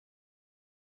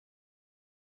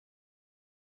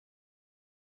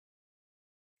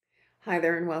Hi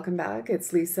there and welcome back.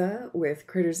 It's Lisa with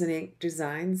Critters'n Ink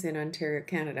Designs in Ontario,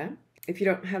 Canada. If you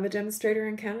don't have a demonstrator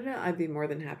in Canada, I'd be more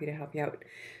than happy to help you out.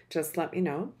 Just let me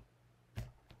know.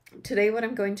 Today what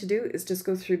I'm going to do is just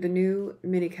go through the new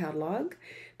mini catalog,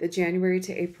 the January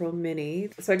to April mini.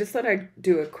 So I just thought I'd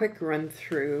do a quick run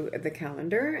through the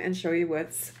calendar and show you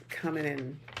what's coming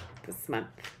in this month.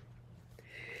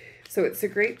 So it's a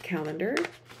great calendar.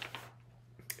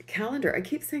 I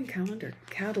keep saying calendar.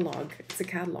 Catalog. It's a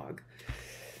catalog.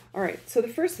 All right, so the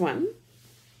first one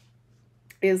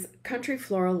is Country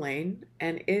Floral Lane,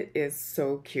 and it is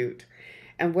so cute.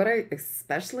 And what I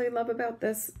especially love about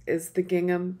this is the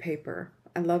gingham paper.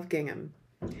 I love gingham.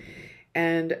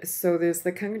 And so there's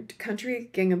the country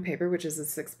gingham paper, which is a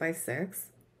 6x6.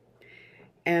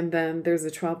 And then there's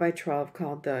a 12x12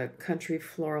 called the Country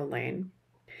Floral Lane.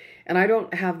 And I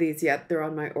don't have these yet. They're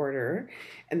on my order.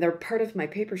 And they're part of my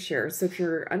paper share. So if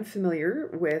you're unfamiliar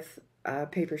with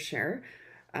paper share,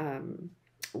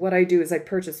 what I do is I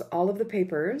purchase all of the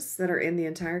papers that are in the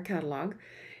entire catalog,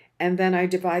 and then I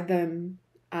divide them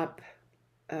up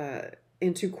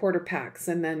into quarter packs,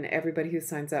 and then everybody who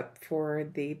signs up for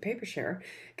the paper share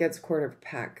gets a quarter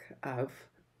pack of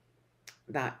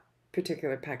that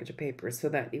particular package of paper, so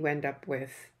that you end up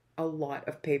with a lot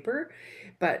of paper,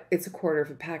 but it's a quarter of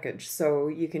a package, so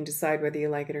you can decide whether you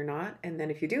like it or not, and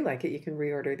then if you do like it, you can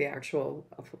reorder the actual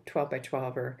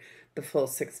 12x12 or the full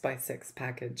 6x6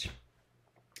 package.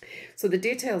 So the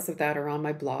details of that are on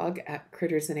my blog at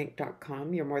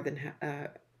crittersandink.com. You're more than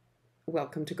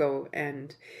welcome to go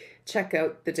and check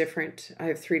out the different, I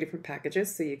have 3 different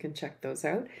packages, so you can check those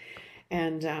out.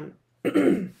 And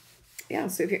yeah,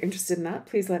 so if you're interested in that,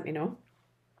 please let me know.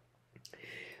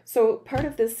 So part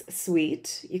of this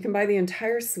suite, you can buy the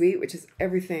entire suite, which is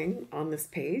everything on this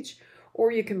page,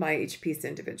 or you can buy each piece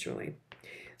individually.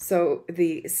 So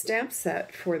the stamp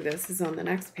set for this is on the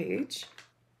next page.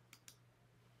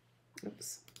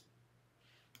 Oops.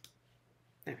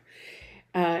 There.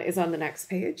 Is on the next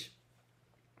page.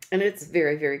 And it's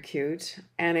very, very cute.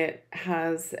 And it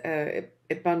has,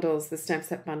 it bundles, the stamp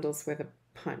set bundles with a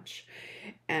punch.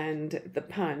 And the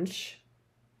punch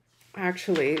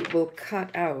actually will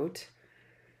cut out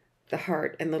the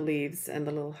heart and the leaves and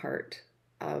the little heart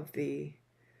of the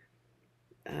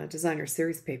designer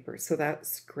series paper. So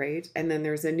that's great. And then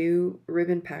there's a new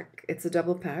ribbon pack. It's a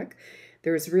double pack.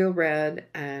 There's real red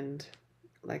and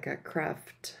like a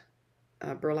craft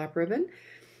burlap ribbon.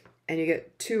 And you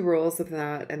get 2 rolls of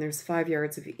that, and there's 5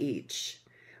 yards of each,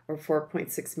 or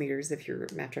 4.6 meters if you're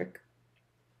metric,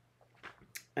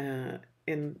 in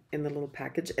the little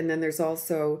package. And then there's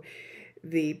also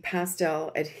the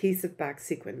pastel adhesive back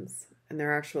sequins, and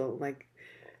they're actual like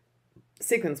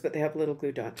sequins, but they have little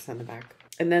glue dots on the back.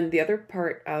 And then the other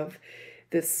part of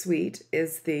this suite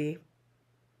is the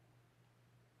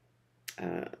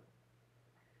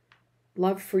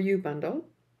Love for You bundle.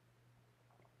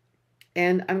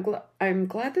 And I'm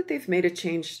glad that they've made a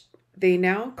change. They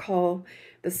now call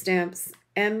the stamps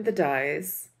and the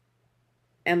dies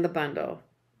and the bundle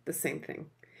the same thing.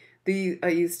 I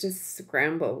used to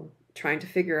scramble trying to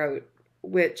figure out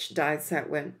which die set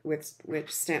went with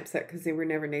which stamp set, because they were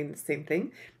never named the same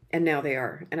thing, and now they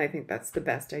are, and I think that's the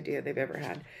best idea they've ever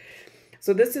had.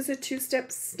 So this is a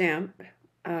 2-step stamp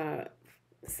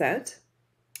set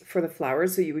for the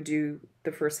flowers. So you would do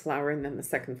the first flower and then the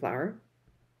second flower,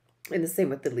 and the same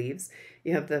with the leaves.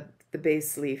 You have the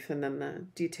base leaf and then the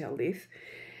detail leaf,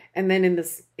 and then in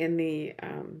the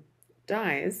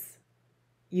dies,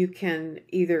 you can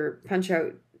either punch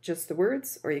out just the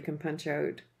words, or you can punch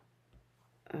out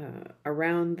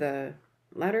around the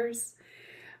letters.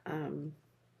 I'm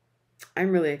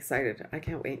really excited. I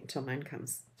can't wait until mine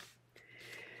comes.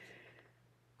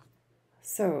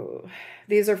 So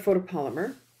these are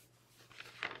photopolymer.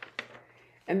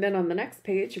 And then on the next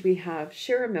page, we have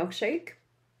Share a Milkshake.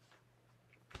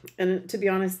 And to be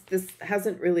honest, this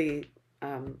hasn't really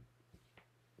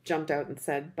jumped out and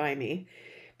said, buy me.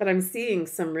 But I'm seeing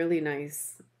some really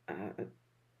nice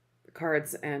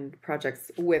cards and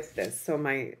projects with this. So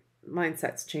my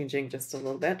mindset's changing just a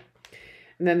little bit.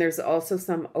 And then there's also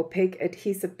some opaque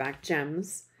adhesive back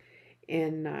gems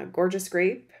in Gorgeous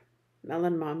Grape,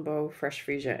 Melon Mambo, Fresh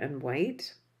Freesia, and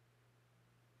White.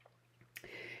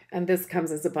 And this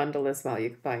comes as a bundle as well.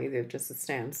 You can buy either just the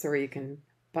stamps, or you can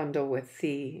bundle with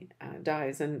the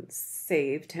dies and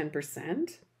save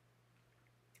 10%.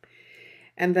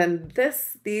 And then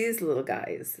these little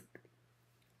guys,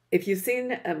 if you've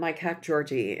seen my cat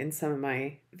Georgie in some of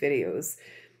my videos,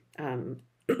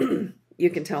 you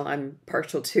can tell I'm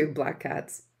partial to black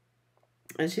cats,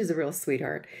 and she's a real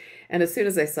sweetheart. And as soon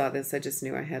as I saw this, I just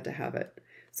knew I had to have it.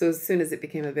 So as soon as it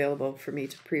became available for me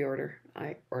to pre-order,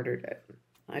 I ordered it.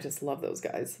 I just love those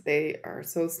guys. They are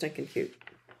so stinking cute.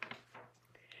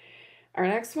 Our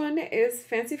next one is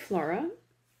Fancy Flora.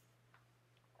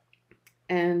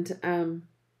 And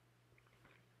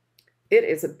it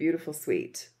is a beautiful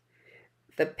suite.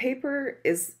 The paper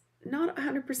is not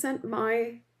 100%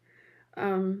 my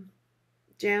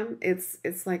jam.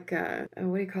 It's like a,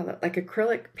 what do you call it? Like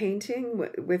acrylic painting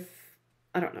with,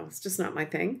 I don't know, it's just not my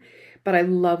thing. But I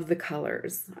love the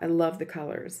colors. I love the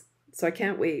colors. So I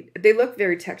can't wait. They look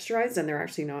very texturized, and they're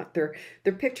actually not. They're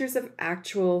pictures of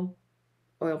actual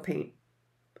oil paint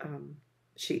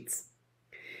sheets.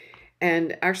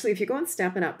 And actually, if you go on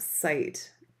Stampin' Up's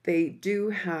site, they do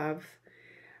have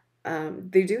a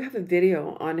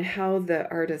video on how the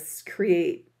artists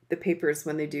create the papers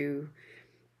when they do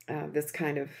this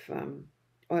kind of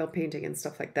oil painting and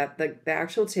stuff like that. The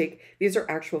actual these are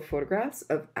actual photographs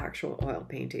of actual oil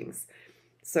paintings.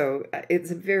 So it's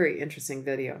a very interesting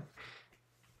video.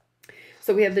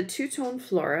 So we have the two-tone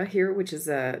Flora here, which is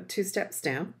a two-step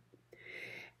stamp.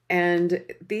 And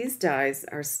these dies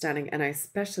are stunning, and I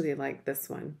especially like this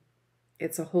one.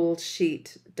 It's a whole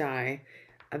sheet die,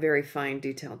 a very fine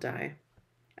detailed die,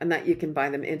 and that you can buy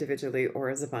them individually or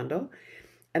as a bundle.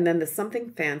 And then the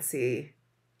Something Fancy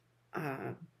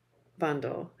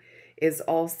bundle is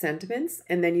all sentiments,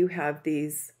 and then you have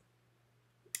these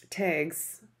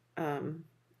tags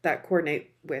that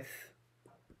coordinate with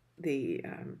the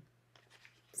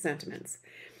sentiments.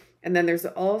 And then there's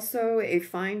also a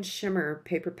fine shimmer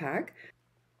paper pack.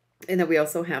 And then we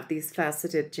also have these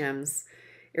faceted gems,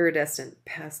 iridescent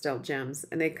pastel gems.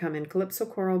 And they come in Calypso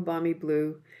Coral, Balmy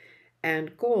Blue,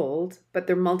 and Gold. But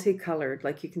they're multicolored.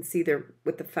 Like you can see there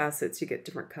with the facets, you get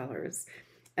different colors.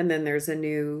 And then there's a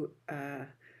new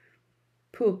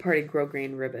Pool Party Grow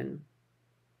Green ribbon.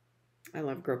 I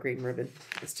love Grow Green ribbon.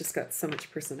 It's just got so much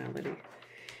personality.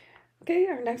 Okay,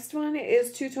 our next one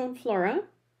is Two-Tone Flora.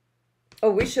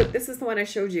 Oh, this is the one I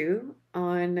showed you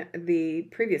on the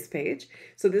previous page.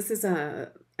 So this is an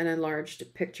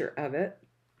enlarged picture of it.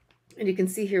 And you can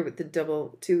see here with the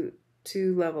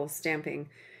two level stamping,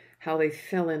 how they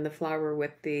fill in the flower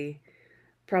with the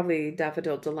probably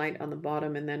Daffodil Delight on the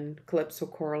bottom and then Calypso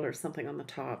Coral or something on the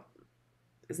top.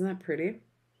 Isn't that pretty?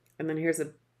 And then here's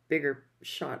a bigger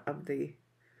shot of the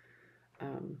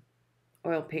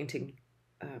oil painting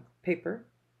paper.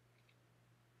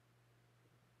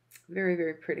 Very,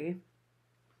 very pretty.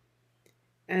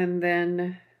 And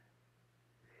then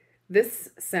this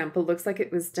sample looks like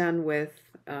it was done with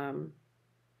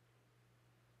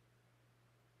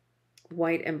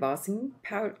white embossing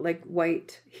powder, like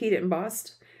white heat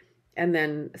embossed, and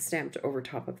then stamped over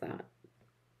top of that.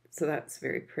 So that's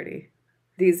very pretty.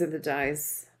 These are the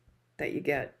dies that you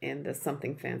get in the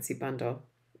Something Fancy bundle,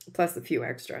 plus a few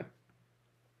extra.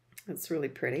 That's really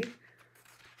pretty.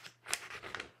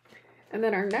 And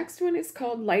then our next one is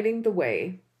called Lighting the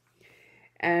Way.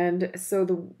 And so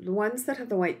the ones that have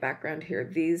the white background here,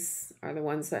 these are the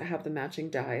ones that have the matching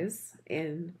dies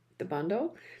in the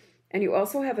bundle. And you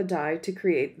also have a die to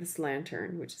create this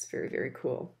lantern, which is very, very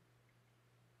cool.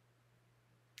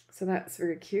 So that's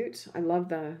very cute. I love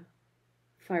the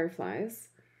fireflies.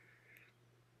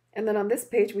 And then on this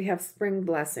page, we have Spring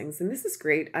Blessings. And this is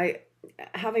great.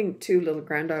 Having two little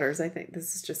granddaughters, I think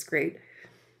this is just great.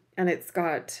 And it's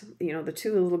got, you know, the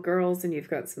two little girls, and you've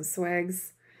got some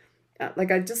swags.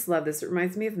 Like, I just love this. It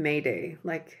reminds me of May Day,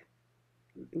 like,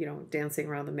 you know, dancing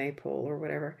around the maypole or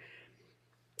whatever.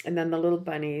 And then the little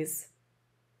bunnies.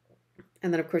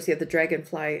 And then, of course, you have the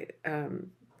dragonfly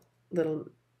little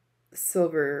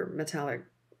silver metallic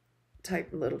type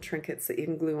little trinkets that you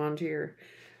can glue onto your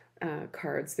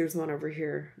cards. There's one over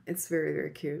here. It's very,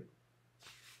 very cute.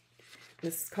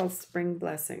 This is called Spring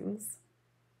Blessings.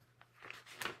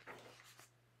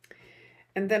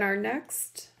 And then our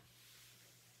next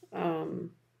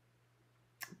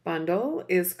bundle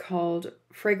is called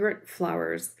Fragrant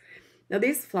Flowers. Now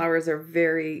these flowers are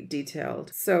very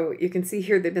detailed. So you can see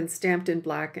here they've been stamped in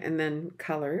black and then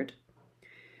colored.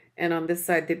 And on this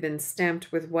side they've been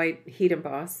stamped with white heat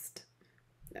embossing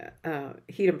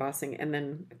and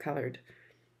then colored.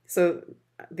 So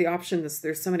the options,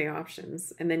 there's so many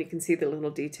options. And then you can see the little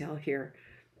detail here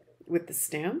with the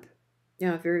stamp.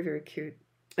 Yeah, very, very cute.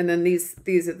 And then these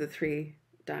are the three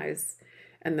dies.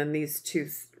 And then these two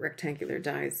rectangular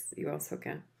dies you also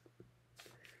get.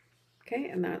 Okay,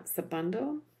 and that's the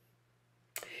bundle.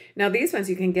 Now these ones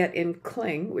you can get in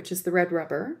cling, which is the red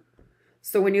rubber.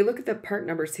 So when you look at the part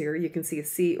numbers here, you can see a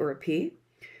C or a P.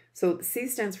 So C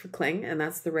stands for cling, and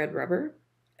that's the red rubber.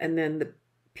 And then the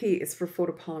P is for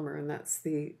photopolymer, and that's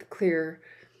the clear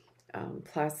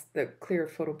the clear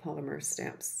photopolymer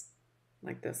stamps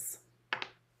like this.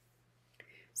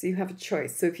 So you have a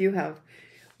choice. So if you have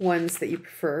ones that you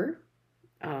prefer,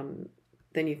 then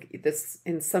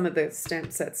in some of the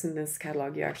stamp sets in this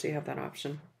catalog, you actually have that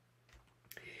option.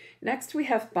 Next, we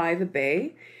have By the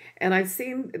Bay, and I've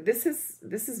seen this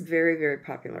is very, very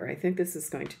popular. I think this is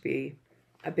going to be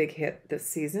a big hit this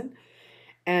season,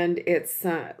 and it's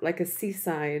like a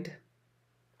seaside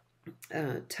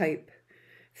type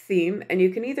theme, and you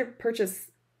can either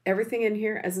purchase everything in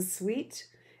here as a suite.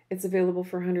 It's available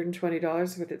for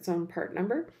 $120 with its own part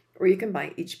number, or you can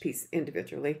buy each piece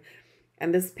individually.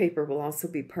 And this paper will also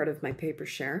be part of my paper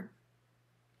share.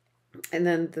 And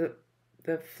then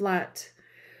the flat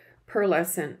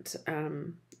pearlescent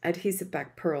adhesive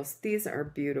back pearls. These are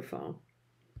beautiful.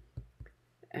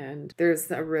 And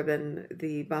there's a ribbon,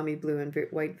 the balmy blue and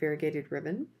white variegated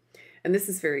ribbon. And this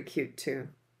is very cute too,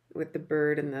 with the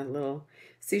bird and the little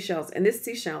seashells. And this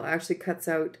seashell actually cuts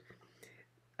out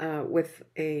with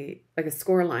like a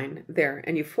score line there,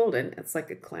 and you fold it. It's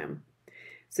like a clam.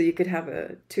 So you could have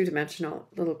a two-dimensional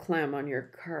little clam on your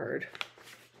card.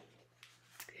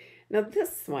 Now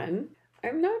this one,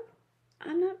 I'm not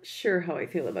sure how I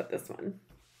feel about this one.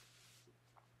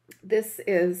 This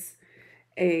is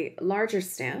a larger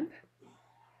stamp.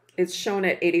 It's shown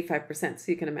at 85%,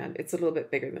 so you can imagine it's a little bit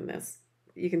bigger than this.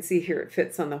 You can see here it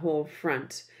fits on the whole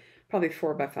front, probably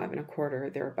 4 by 5 1/4 or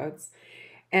thereabouts.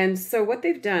 And so what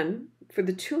they've done for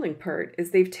the tooling part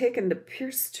is they've taken the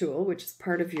pierce tool, which is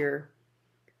part of your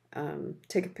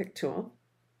take a pick tool,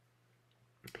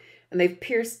 and they've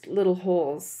pierced little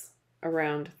holes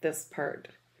around this part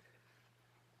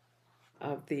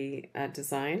of the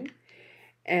design,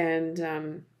 and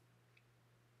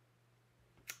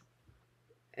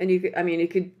you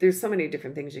could, there's so many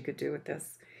different things you could do with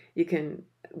this. You can,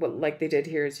 like they did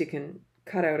here, is you can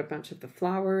cut out a bunch of the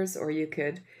flowers, or you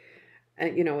could,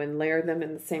 and layer them,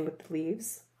 and the same with the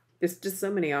leaves. There's just so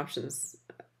many options.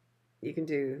 You can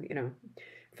do,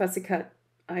 fussy cut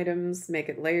items, make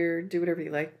it layered, do whatever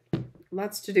you like.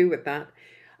 Lots to do with that.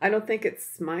 I don't think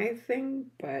it's my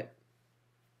thing, but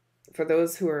for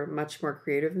those who are much more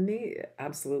creative than me,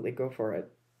 absolutely go for it.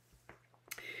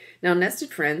 Now,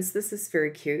 Nested Friends, this is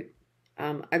very cute.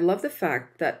 I love the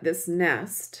fact that this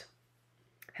nest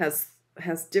has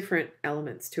different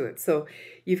elements to it. So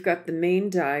you've got the main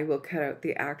die will cut out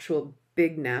the actual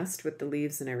big nest with the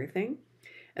leaves and everything.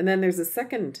 And then there's a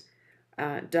second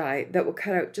die that will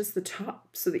cut out just the top,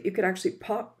 so that you could actually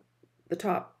pop the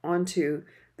top onto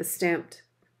the stamped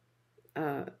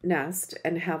nest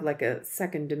and have like a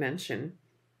second dimension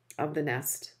of the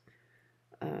nest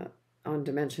on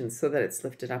dimensions, so that it's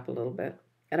lifted up a little bit.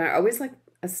 And I always like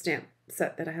a stamp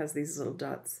set that has these little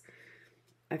dots.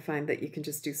 I find that you can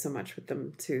just do so much with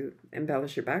them to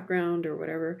embellish your background or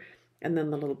whatever. And then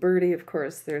the little birdie, of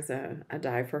course, there's a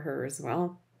die for her as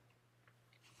well.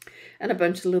 And a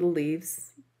bunch of little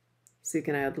leaves, so you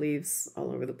can add leaves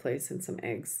all over the place, and some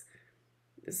eggs.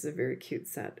 This is a very cute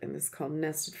set, and this is called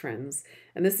Nested Friends.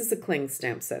 And this is a cling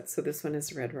stamp set, so this one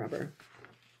is red rubber.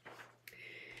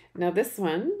 Now this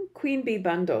one, Queen Bee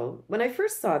Bundle. When I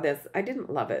first saw this, I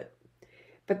didn't love it.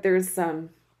 But there's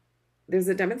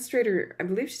a demonstrator, I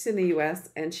believe she's in the US,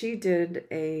 and she did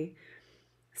a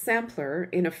sampler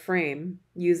in a frame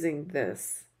using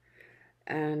this.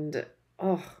 And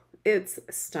oh, it's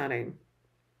stunning.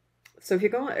 So if you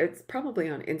go, it's probably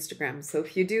on Instagram. So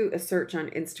if you do a search on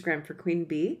Instagram for Queen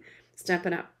Bee,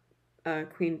 Stampin' Up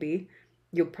Queen Bee,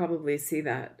 you'll probably see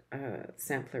that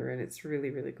sampler, and it's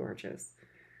really, really gorgeous.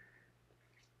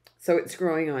 So it's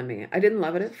growing on me. I didn't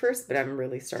love it at first, but I'm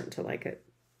really starting to like it.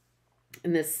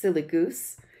 And this Silly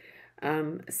Goose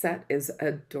set is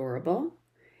adorable.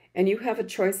 And you have a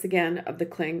choice again of the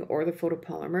cling or the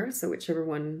photopolymer. So whichever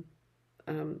one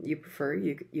you prefer,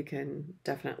 you can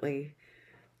definitely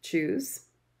choose.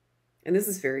 And this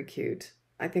is very cute.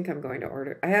 I think I'm going to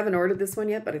order. I haven't ordered this one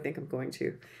yet, but I think I'm going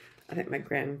to. I think my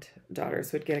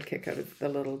granddaughters would get a kick out of the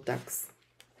little ducks.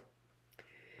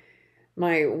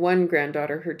 My one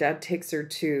granddaughter, her dad takes her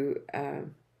to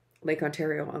Lake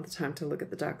Ontario all the time to look at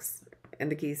the ducks and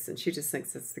the geese, and she just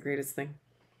thinks it's the greatest thing.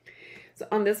 So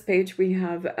on this page, we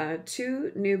have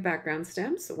 2 new background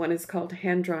stamps. One is called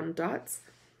Hand Drawn Dots,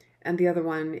 and the other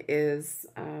one is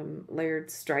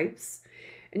Layered Stripes.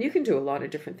 And you can do a lot of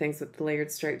different things with the layered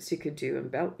stripes. You could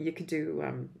do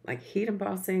like heat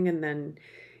embossing, and then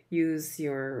use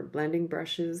your blending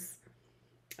brushes.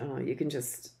 You can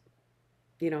just,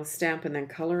 stamp and then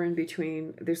color in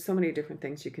between. There's so many different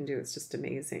things you can do. It's just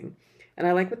amazing. And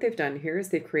I like what they've done here is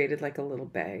they've created like a little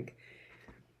bag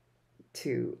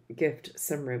to gift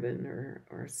some ribbon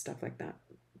or stuff like that.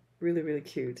 Really, really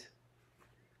cute.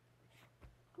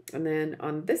 And then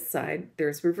on this side,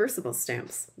 there's reversible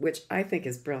stamps, which I think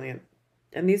is brilliant.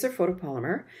 And these are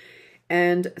photopolymer.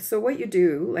 And so what you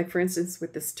do, like for instance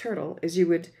with this turtle, is you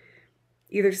would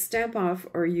either stamp off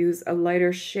or use a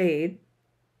lighter shade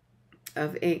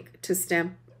of ink to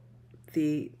stamp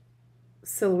the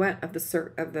silhouette of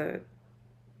the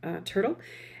turtle,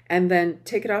 and then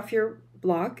take it off your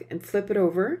block and flip it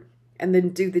over, and then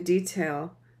do the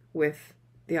detail with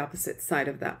the opposite side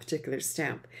of that particular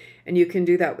stamp. And you can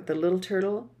do that with the little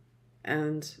turtle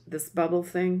and this bubble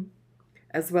thing,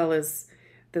 as well as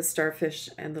the starfish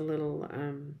and the little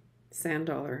sand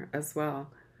dollar as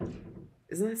well.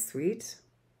 Isn't that sweet?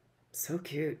 So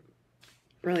cute.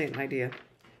 Brilliant idea.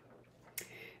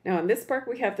 Now on this park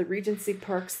we have the Regency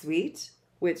Park Suite,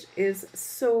 which is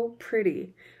so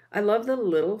pretty. I love the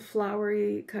little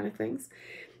flowery kind of things.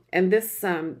 And this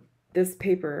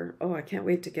paper, oh, I can't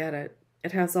wait to get it.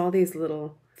 It has all these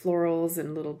little florals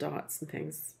and little dots and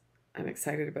things. I'm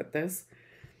excited about this.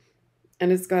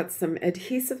 And it's got some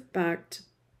adhesive backed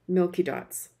milky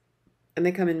dots. And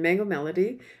they come in Mango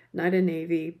Melody, Night of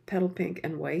Navy, Petal Pink,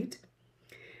 and White.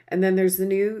 And then there's the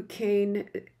new cane,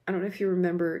 I don't know if you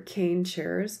remember cane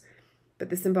chairs, but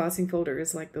this embossing folder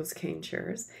is like those cane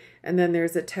chairs. And then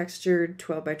there's a textured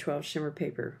 12 by 12 shimmer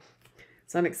paper.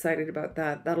 So I'm excited about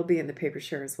that. That'll be in the paper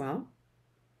share as well.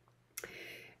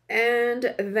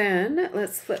 And then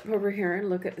let's flip over here and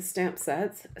look at the stamp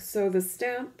sets. So the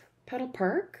Stamp Petal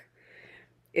Park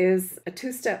is a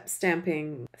 2-step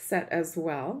stamping set as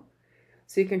well.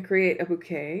 So you can create a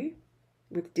bouquet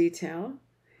with detail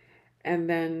and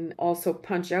then also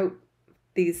punch out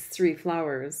these 3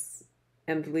 flowers,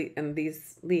 and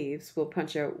these leaves will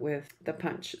punch out with the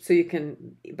punch. So you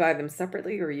can buy them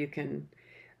separately or you can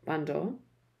bundle.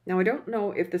 Now I don't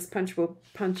know if this punch will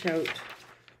punch out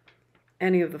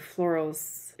any of the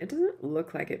florals. It doesn't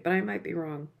look like it, but I might be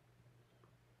wrong.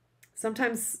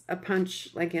 Sometimes a punch,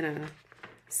 like in a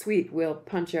suite, will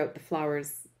punch out the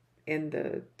flowers in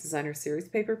the designer series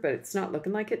paper, but it's not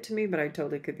looking like it to me, but I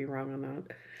totally could be wrong on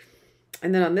that.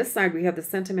 And then on this side, we have the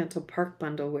Sentimental Park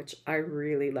Bundle, which I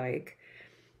really like.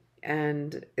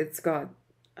 And it's got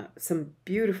some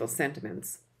beautiful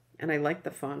sentiments, and I like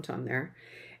the font on there.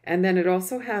 And then it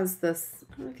also has this,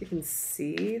 I don't know if you can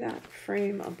see that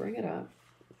frame. I'll bring it up.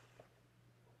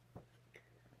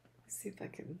 Let's see if I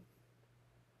can.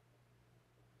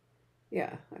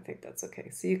 Yeah, I think that's okay.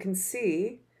 So you can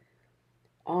see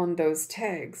on those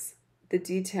tags the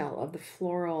detail of the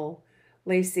floral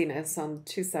laciness on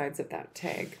 2 sides of that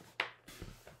tag.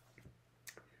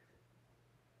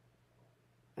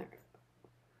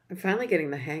 I'm finally getting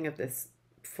the hang of this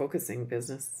focusing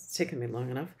business. It's taken me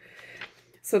long enough.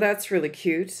 So that's really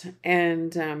cute.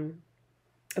 And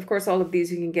of course, all of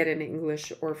these you can get in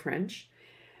English or French.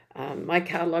 My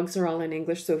catalogs are all in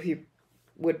English, so if you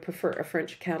would prefer a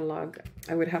French catalog,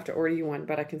 I would have to order you one,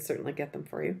 but I can certainly get them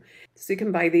for you. So you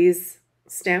can buy these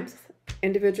stamps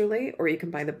individually, or you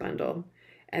can buy the bundle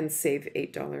and save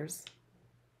 $8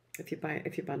 if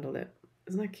you bundle it.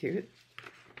 Isn't that cute?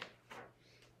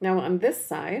 Now on this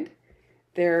side,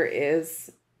 there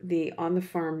is the On the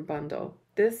Farm bundle.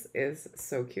 This is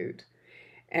so cute.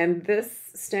 And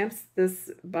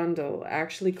this bundle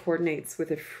actually coordinates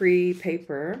with a free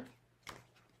paper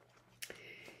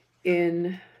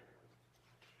in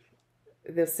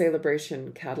the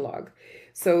Celebration catalog.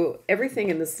 So everything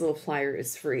in this little flyer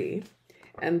is free.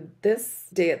 And this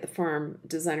Day at the Farm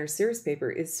designer series paper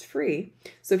is free.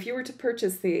 So if you were to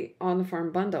purchase the On the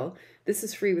Farm bundle, this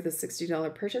is free with a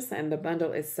 $60 purchase, and the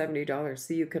bundle is $70.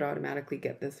 So you could automatically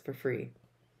get this for free.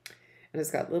 And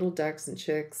it's got little ducks and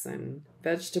chicks and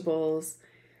vegetables,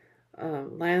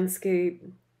 landscape,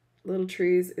 little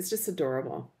trees. It's just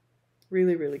adorable.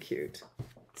 Really, really cute.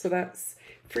 So that's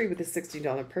free with a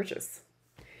 $60 purchase.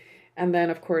 And then,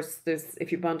 of course,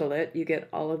 if you bundle it, you get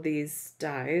all of these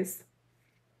dies.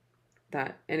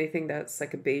 Anything that's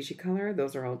like a beigey color,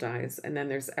 those are all dies. And then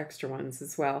there's extra ones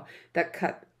as well that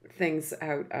cut things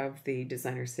out of the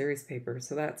designer series paper.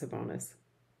 So that's a bonus.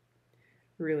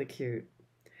 Really cute.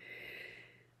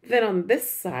 Then on this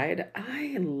side,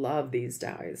 I love these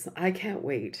dies. I can't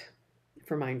wait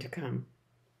for mine to come.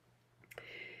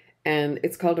 And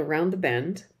it's called Around the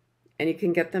Bend. And you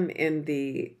can get them in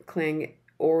the cling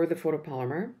or the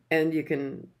photopolymer. And you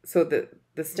can, so the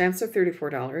stamps are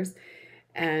 $34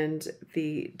 and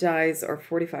the dies are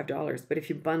 $45. But if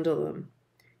you bundle them,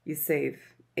 you save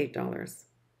 $8.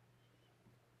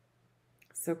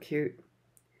 So cute.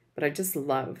 But I just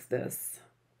love this.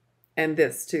 And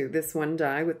this too, this one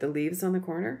die with the leaves on the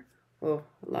corner. Oh,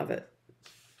 love it.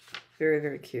 Very,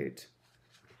 very cute.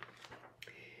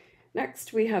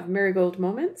 Next, we have Marigold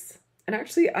Moments. And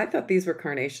actually, I thought these were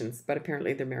carnations, but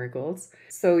apparently they're marigolds.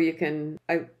 So you can,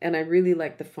 I really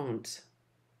like the font.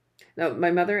 Now,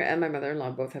 my mother and my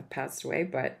mother-in-law both have passed away,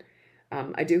 but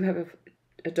I do have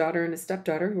a daughter and a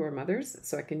stepdaughter who are mothers,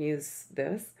 so I can use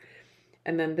this.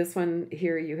 And then this one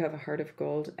here, you have a heart of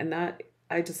gold, and that,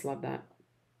 I just love that.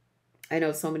 I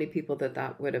know so many people that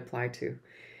that would apply to.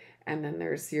 And then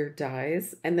there's your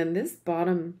dies. And then this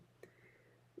bottom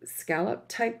scallop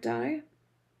type die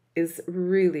is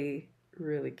really,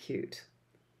 really cute.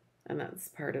 And that's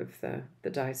part of the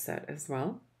die set as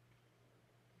well.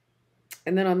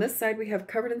 And then on this side, we have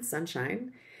Covered in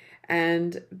Sunshine.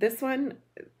 And this one,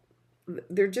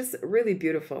 they're just really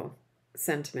beautiful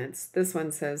sentiments. This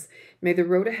one says, may the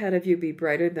road ahead of you be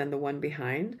brighter than the one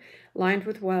behind, lined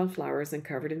with wildflowers and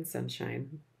covered in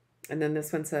sunshine. And then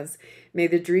this one says, may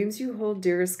the dreams you hold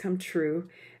dearest come true,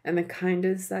 and the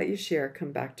kindness that you share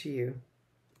come back to you.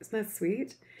 Isn't that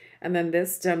sweet? And then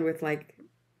this done with, like,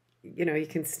 you know, you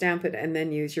can stamp it and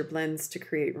then use your blends to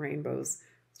create rainbows.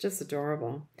 It's just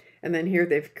adorable. And then here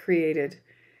they've created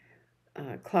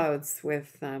clouds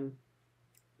with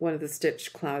one of the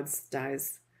Stitch Clouds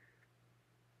dies.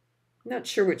 Not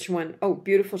sure which one. Oh,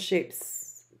 Beautiful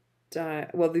Shapes die.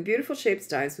 Well, the Beautiful Shapes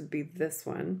dies would be this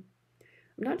one.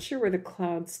 I'm not sure where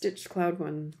the Stitch Cloud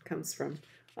one comes from.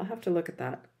 I'll have to look at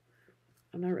that.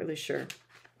 I'm not really sure.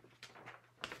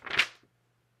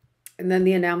 And then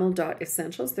the Enamel Dot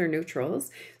Essentials, they're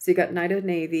neutrals. So you got Night of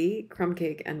Navy, Crumb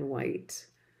Cake, and White.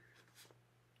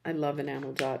 I love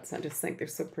enamel dots. I just think they're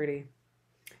so pretty.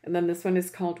 And then this one is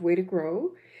called Way to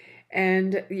Grow.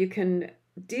 And you can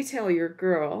detail your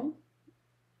girl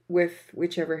with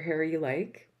whichever hair you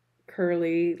like.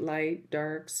 Curly, light,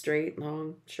 dark, straight,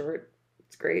 long, short.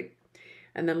 It's great.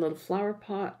 And then little flower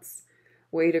pots.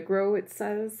 Way to grow, it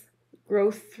says. Grow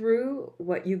through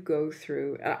what you go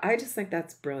through. I just think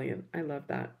that's brilliant. I love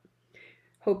that.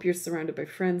 Hope you're surrounded by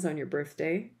friends on your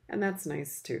birthday. And that's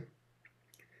nice too.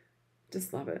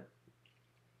 Just love it.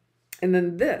 And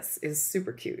then this is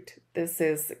super cute. This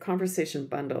is Conversation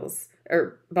Bundles,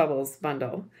 or Bubbles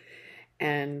Bundle.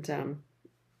 And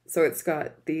so it's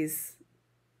got these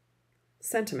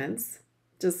sentiments,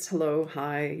 just hello,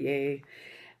 hi, yay.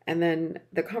 And then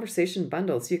the conversation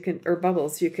bundles you can, or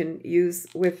bubbles, you can use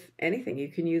with anything. You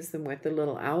can use them with the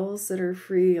little owls that are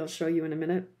free. I'll show you in a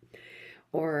minute.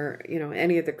 Or, you know,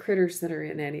 any of the critters that are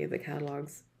in any of the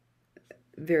catalogs.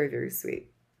 Very, very sweet.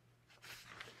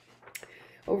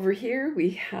 Over here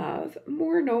we have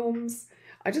more gnomes.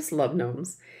 I just love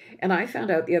gnomes. And I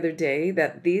found out the other day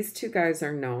that these two guys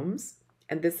are gnomes.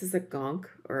 And this is a gonk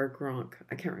or a gronk.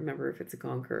 I can't remember if it's a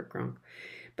gonk or a gronk.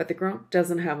 But the gronk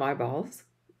doesn't have eyeballs.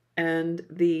 And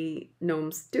the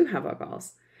gnomes do have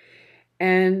eyeballs.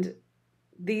 And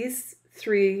these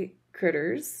three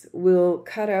critters will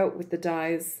cut out with the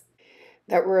dies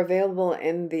that were available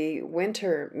in the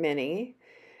winter mini.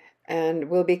 And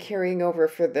we'll be carrying over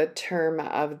for the term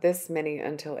of this mini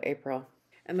until April.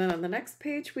 And then on the next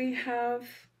page we have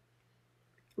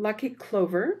Lucky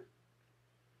Clover.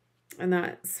 And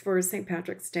that's for St.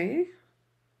 Patrick's Day.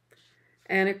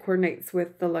 And it coordinates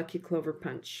with the Lucky Clover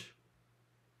Punch.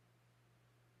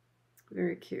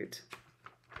 Very cute.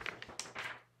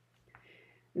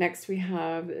 Next we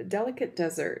have Delicate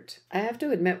Desert. I have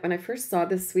to admit, when I first saw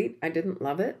this suite, I didn't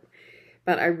love it.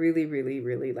 But I really, really,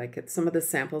 really like it. Some of the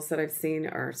samples that I've seen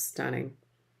are stunning.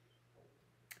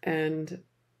 And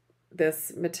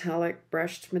this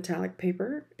brushed metallic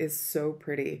paper is so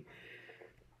pretty.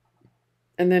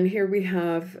 And then here we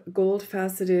have gold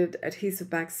faceted adhesive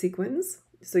back sequins.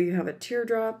 So you have a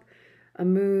teardrop, a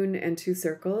moon, and two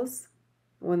circles.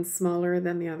 One smaller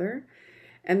than the other.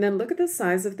 And then look at the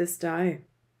size of this die.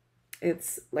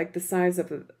 It's like the size of,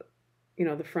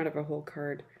 the front of a whole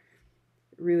card.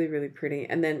 Really, really pretty.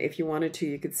 And then if you wanted to,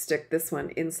 you could stick this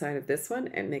one inside of this one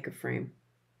and make a frame.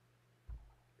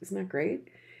 Isn't that great?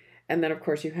 And then, of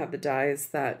course, you have the dies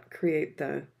that create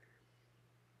the,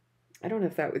 I don't know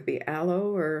if that would be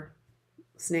aloe or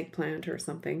snake plant or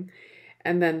something.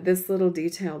 And then this little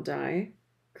detail die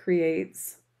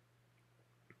creates,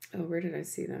 oh, where did I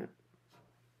see that?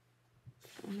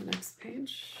 On the next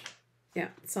page. Yeah,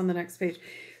 it's on the next page.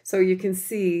 So you can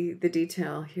see the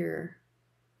detail here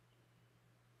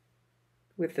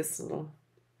with this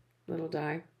little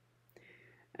die,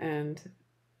 and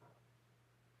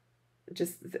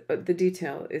just the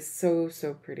detail is so,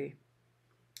 so pretty.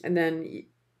 And then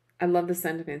I love the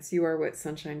sentiments. You are what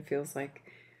sunshine feels like.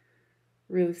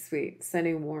 Really sweet.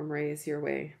 Sending warm rays your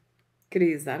way. Could have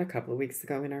used that a couple of weeks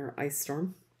ago in our ice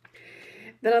storm.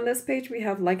 Then on this page we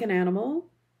have Like an Animal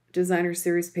designer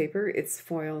series paper. It's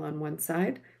foil on one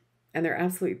side, and they're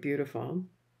absolutely beautiful.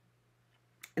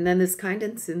 And then this Kind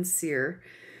and Sincere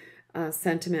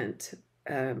sentiment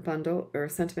bundle or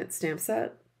sentiment stamp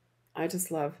set. I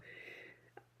just love.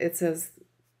 It says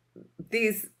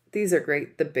these are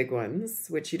great, the big ones,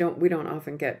 which we don't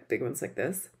often get big ones like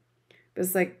this. But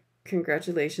it's like,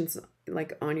 congratulations,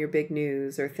 like on your big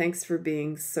news, or thanks for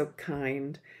being so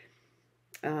kind.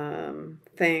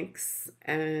 Thanks,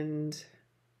 and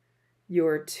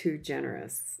you're too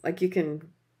generous. Like, you can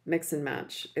mix and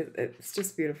match. It's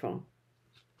just beautiful.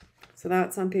 So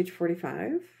that's on page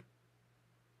 45.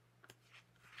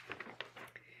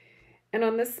 And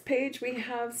on this page, we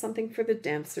have something for the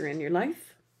dancer in your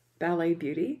life, Ballet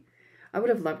Beauty. I would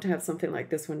have loved to have something like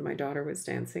this when my daughter was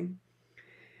dancing.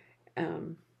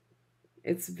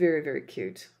 It's very, very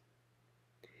cute.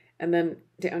 And then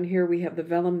down here, we have the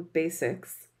Vellum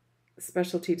Basics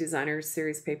Specialty Designers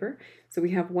Series paper. So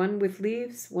we have one with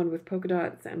leaves, one with polka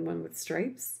dots, and one with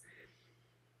stripes.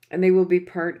 And they will be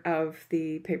part of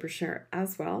the paper share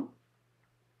as well.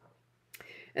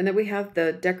 And then we have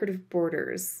the decorative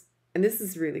borders. And this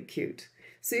is really cute.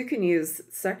 So you can use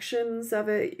sections of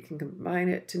it. You can combine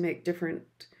it to make different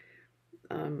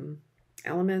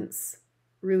elements.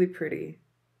 Really pretty.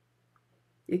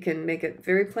 You can make it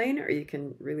very plain, or you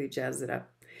can really jazz it up.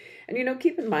 And, you know,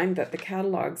 keep in mind that the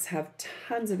catalogs have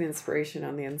tons of inspiration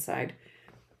on the inside.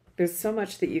 There's so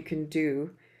much that you can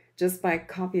do just by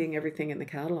copying everything in the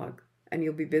catalog, and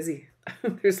you'll be busy.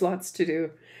 There's lots to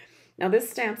do. Now, this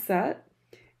stamp set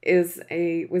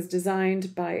was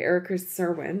designed by Erica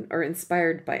Serwin, or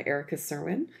inspired by Erica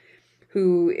Serwin,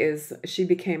 she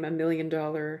became $1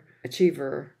 million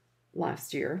achiever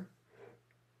last year.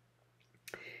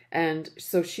 And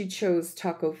so she chose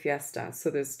Taco Fiesta. So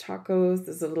there's tacos,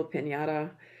 there's a little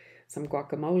piñata, some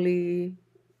guacamole,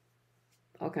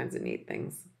 all kinds of neat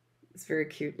things. It's very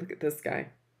cute. Look at this guy.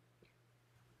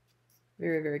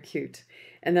 Very, very cute.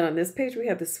 And then on this page, we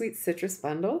have the Sweet Citrus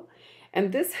Bundle.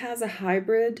 And this has a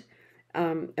hybrid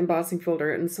embossing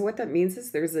folder. And so what that means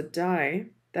is there's a die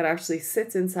that actually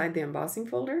sits inside the embossing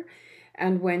folder.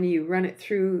 And when you run it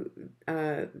through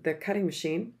the cutting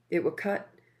machine, it will cut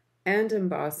and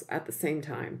emboss at the same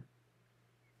time.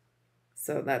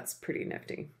 So that's pretty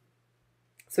nifty.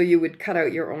 So you would cut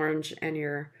out your orange and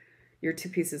your 2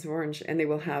 pieces of orange, and they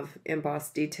will have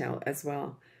embossed detail as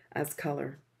well as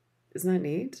color. Isn't that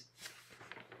neat?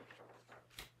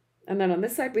 And then on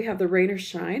this side, we have the Rain or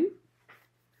Shine.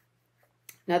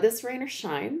 Now this Rain or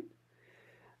Shine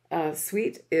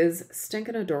suite is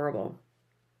stinking adorable.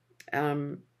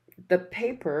 The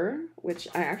paper, which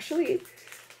I actually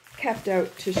kept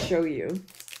out to show you,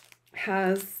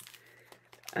 has,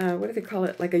 what do they call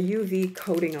it? Like a UV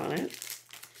coating on it.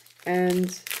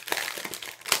 And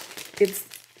it's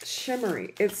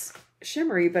shimmery. It's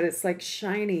shimmery, but it's like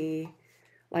shiny,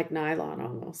 like nylon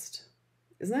almost.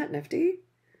 Isn't that nifty?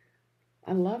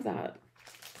 I love that.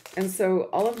 And so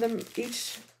all of them,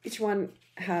 each one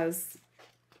has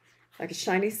like a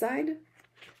shiny side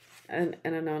and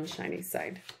a non-shiny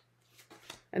side.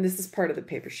 And this is part of the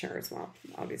paper share as well,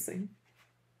 obviously.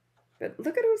 But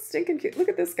look at how stinking cute. Look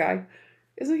at this guy.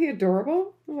 Isn't he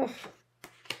adorable? Ugh.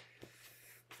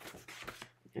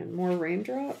 And more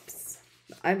raindrops.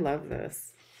 I love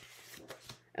this.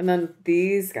 And then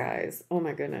these guys. Oh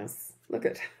my goodness. Look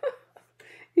at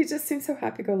he just seems so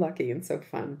happy-go-lucky and so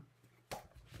fun.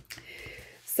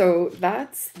 So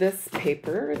that's this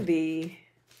paper, the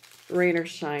Rain or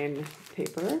Shine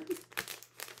paper.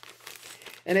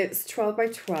 And it's 12 by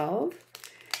 12.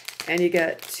 And you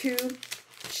get 2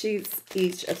 sheets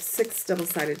each of 6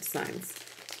 double-sided designs.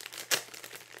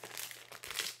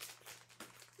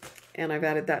 And I've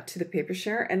added that to the paper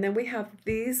share. And then we have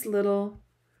these little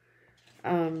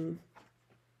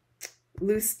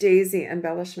loose daisy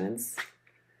embellishments.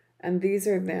 And these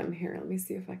are them here. Let me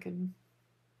see if I can.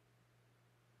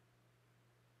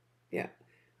 Yeah.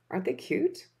 Aren't they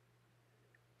cute?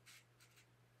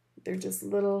 They're just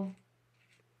little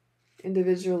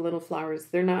individual little flowers.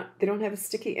 They don't have a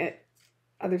sticky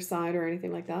other side or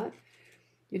anything like that.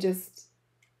 You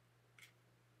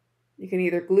can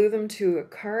either glue them to a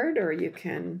card, or you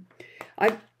can,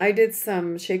 I did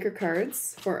some shaker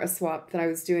cards for a swap that I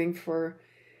was doing for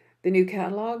the new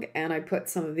catalog, and I put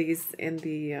some of these in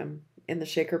the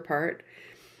shaker part.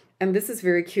 And this is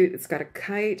very cute. It's got a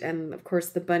kite, and of course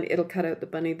the bunny, it'll cut out the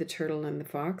bunny, the turtle, and the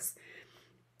fox.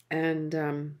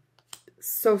 And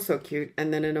so cute.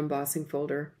 And then an embossing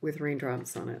folder with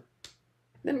raindrops on it.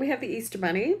 Then we have the Easter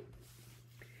Bunny.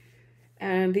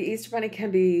 And the Easter Bunny can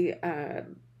be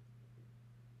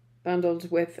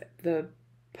bundled with the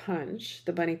punch,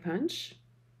 the bunny punch.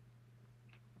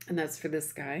 And that's for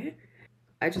this guy.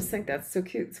 I just think that's so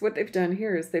cute. So what they've done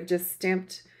here is they've just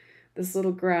stamped this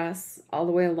little grass all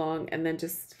the way along, and then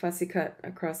just fussy cut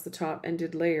across the top and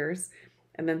did layers,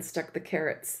 and then stuck the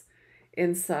carrots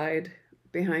inside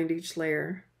behind each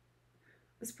layer.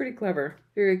 It's pretty clever,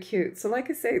 very cute. So like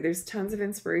I say, there's tons of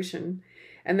inspiration.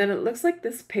 And then it looks like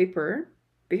this paper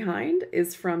behind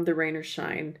is from the Rain or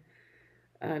Shine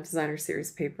designer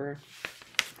series paper.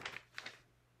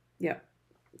 Yep,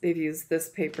 they've used this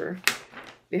paper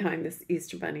behind this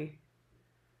Easter bunny.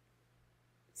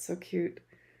 So cute.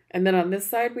 And then on this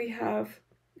side we have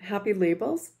happy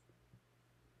labels.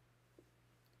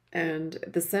 And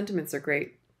the sentiments are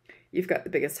great. You've got the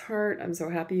biggest heart. I'm so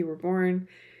happy you were born.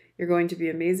 You're going to be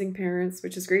amazing parents,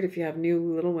 which is great if you have new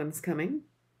little ones coming.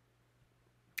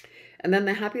 And then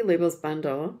the Happy Labels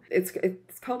bundle, it's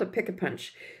called a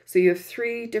pick-a-punch. So you have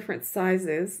 3 different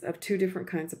sizes of 2 different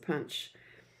kinds of punch.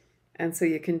 And so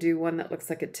you can do one that looks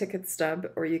like a ticket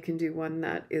stub, or you can do one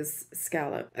that is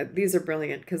scallop. These are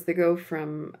brilliant because they go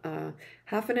from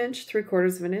 1/2 inch,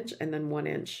 3/4 inch, and then 1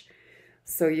 inch.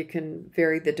 So you can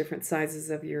vary the different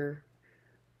sizes of your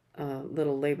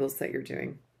little labels that you're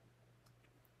doing.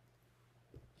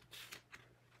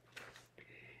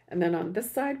 And then on this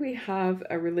side, we have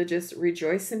a religious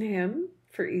Rejoice in Him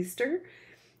for Easter.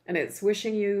 And it's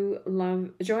wishing you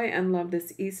love, joy and love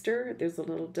this Easter. There's a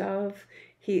little dove.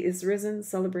 He is risen,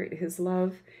 celebrate his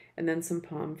love. And then some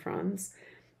palm fronds.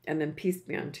 And then peace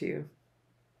be unto you.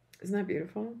 Isn't that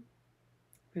beautiful?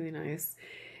 Really nice.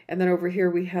 And then over here,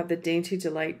 we have the Dainty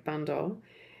Delight bundle.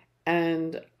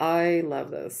 And I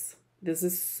love this. This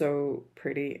is so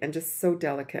pretty and just so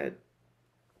delicate.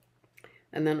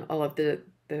 And then all of the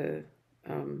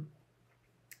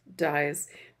dies.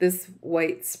 This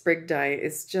white sprig die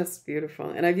is just beautiful.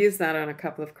 And I've used that on a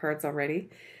couple of cards already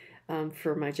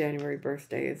for my January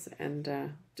birthdays,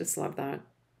 and just love that.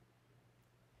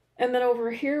 And then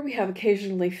over here we have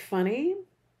Occasionally Funny.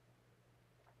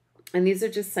 And these are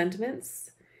just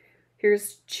sentiments.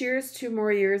 Here's cheers to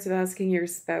more years of asking your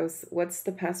spouse, what's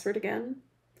the password again?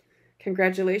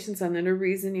 Congratulations on the new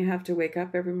reason you have to wake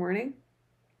up every morning.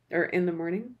 Or in the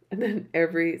morning, and then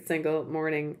every single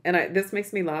morning. And this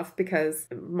makes me laugh because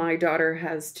my daughter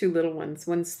has 2 little ones.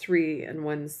 One's 3 and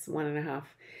one's 1.5.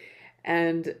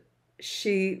 And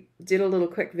she did a little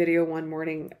quick video one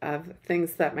morning of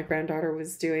things that my granddaughter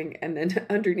was doing. And then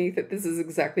underneath it, this is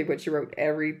exactly what she wrote: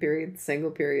 every period,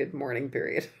 single period, morning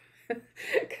period.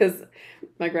 Because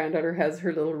my granddaughter has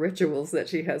her little rituals that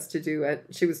she has to do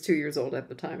she was 2 years old at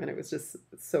the time, and it was just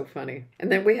so funny.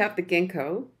 And then we have the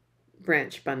ginkgo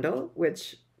branch bundle,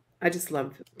 which I just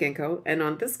love ginkgo. And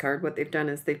on this card, what they've done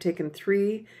is they've taken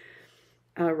 3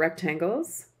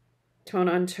 rectangles, tone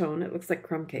on tone, it looks like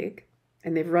crumb cake,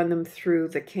 and they've run them through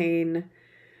the cane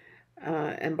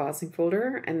embossing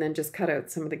folder, and then just cut out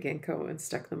some of the ginkgo and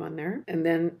stuck them on there. And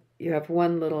then you have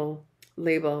 1 little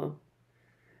label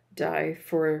die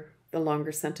for the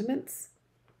longer sentiments,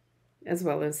 as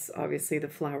well as obviously the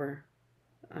flower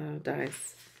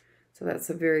dies. So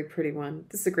that's a very pretty one.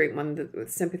 This is a great one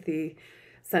with sympathy,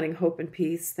 sending hope and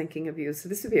peace, thinking of you. So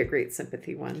this would be a great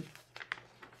sympathy one.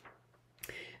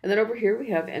 And then over here we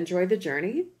have Enjoy the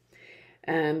Journey.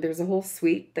 And there's a whole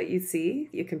suite that you see.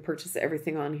 You can purchase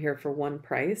everything on here for one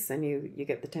price, and you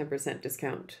get the 10%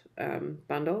 discount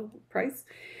bundle price.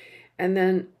 And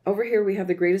then over here we have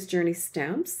the Greatest Journey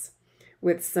stamps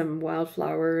with some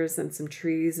wildflowers and some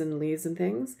trees and leaves and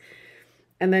things.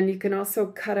 And then you can also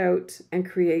cut out and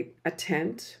create a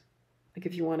tent. Like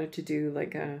if you wanted to do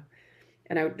like an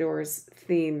outdoors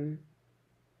theme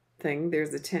thing,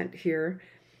 there's a tent here.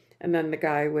 And then the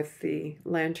guy with the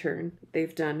lantern,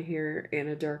 they've done here in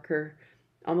a darker,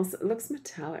 almost, it looks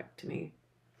metallic to me.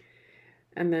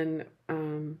 And then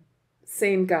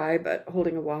same guy, but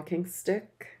holding a walking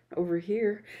stick over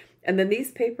here. And then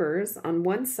these papers, on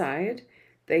one side,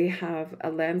 they have a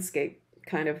landscape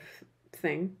kind of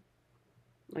thing,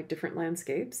 like different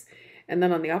landscapes. And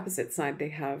then on the opposite side, they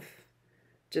have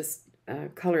just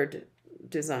colored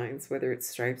designs, whether it's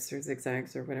stripes or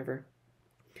zigzags or whatever.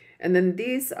 And then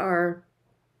these are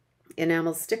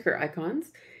enamel sticker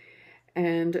icons.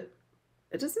 And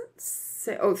it doesn't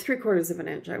say, oh, 3/4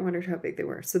 inch. I wondered how big they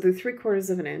were. So they're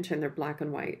 3/4 inch and they're black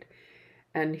and white.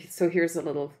 And so here's a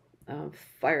little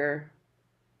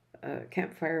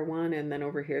campfire one. And then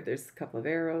over here, there's a couple of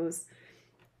arrows.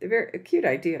 They're a cute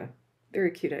idea. Very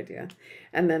cute idea.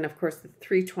 And then, of course, the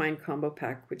 3 twine combo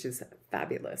pack, which is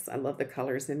fabulous. I love the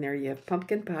colors in there. You have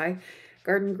pumpkin pie,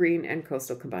 garden green, and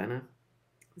coastal cabana.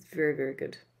 It's very, very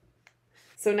good.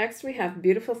 So next we have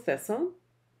Beautiful Thistle.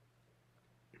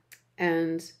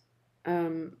 And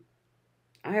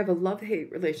I have a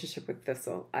love-hate relationship with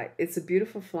thistle. It's a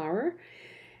beautiful flower.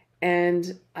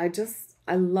 And I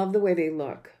love the way they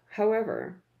look.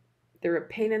 However, they're a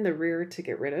pain in the rear to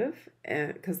get rid of,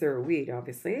 and because they're a weed,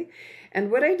 obviously.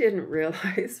 And what I didn't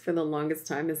realize for the longest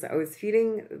time is I was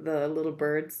feeding the little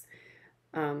birds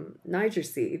Niger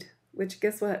seed, which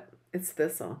guess what? It's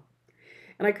thistle.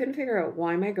 And I couldn't figure out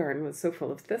why my garden was so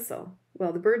full of thistle.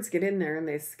 Well, the birds get in there and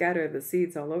they scatter the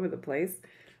seeds all over the place.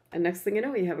 And next thing you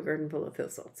know, you have a garden full of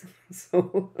thistles.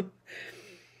 So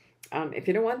if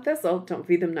you don't want thistle, don't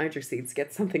feed them Niger seeds.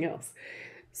 Get something else.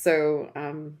 So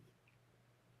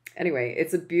anyway,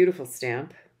 it's a beautiful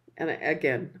stamp. And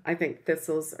again, I think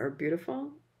thistles are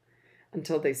beautiful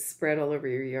until they spread all over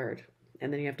your yard.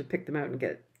 And then you have to pick them out and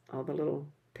get all the little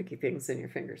picky things in your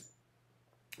fingers.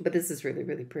 But this is really,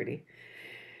 really pretty.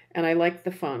 And I like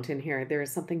the font in here. There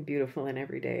is something beautiful in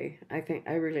every day.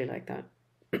 I really like that.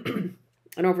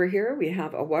 And over here we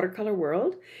have a watercolor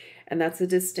world, and that's a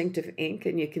distinctive ink,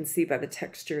 and you can see by the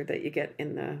texture that you get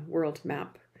in the world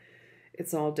map.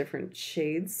 It's all different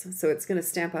shades, so it's going to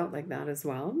stamp out like that as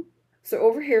well. So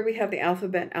over here we have the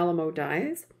Alphabet Alamo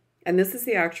dies, and this is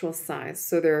the actual size.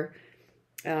 So they're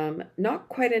not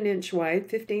quite an inch wide,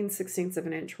 15/16 of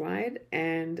an inch wide,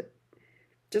 and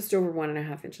just over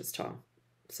 1.5 inches tall.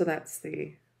 So that's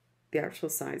the actual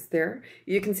size there.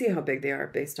 You can see how big they are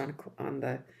based on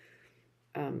the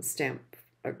stamp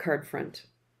card front.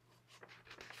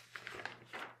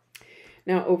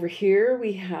 Now over here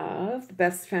we have the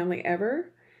Best Family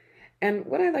Ever. And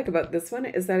what I like about this one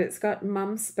is that it's got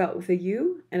mom spelt with a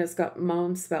U and it's got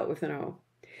mom spelt with an O.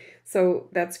 So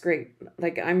that's great.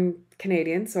 Like, I'm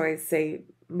Canadian, so I say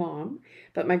mom,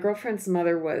 but my girlfriend's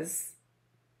mother was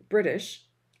British,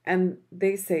 and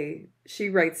they say she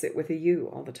writes it with a U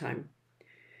all the time.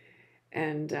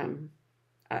 And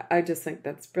I just think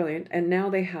that's brilliant. And now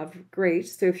they have great.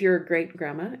 So if you're a great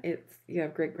grandma, you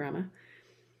have great grandma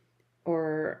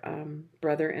or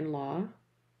brother-in-law.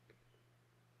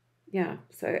 Yeah,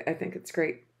 so I think it's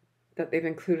great that they've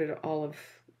included all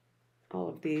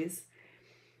of these.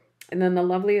 And then the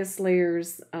Loveliest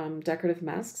Layers decorative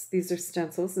masks. These are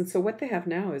stencils. And so what they have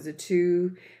now is a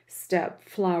 2-step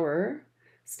flower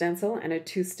stencil and a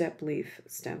 2-step leaf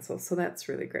stencil. So that's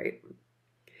really great.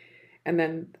 And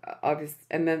then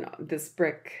this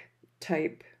brick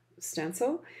type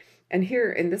stencil. And here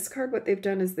in this card, what they've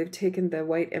done is they've taken the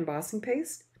white embossing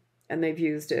paste and they've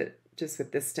used it just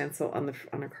with this stencil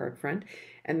on a card front,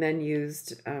 and then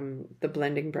used the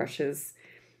blending brushes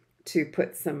to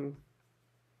put some,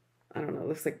 I don't know, it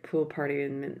looks like Pool Party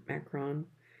and mint macaron,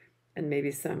 and maybe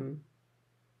some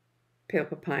pale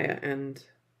papaya and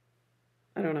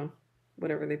I don't know,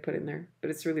 whatever they put in there, but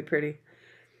it's really pretty.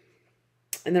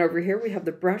 And then over here we have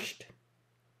the brushed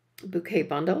bouquet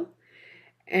bundle,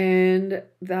 and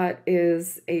that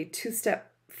is a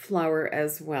 2-step flower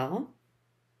as well.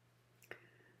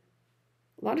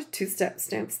 A lot of 2-step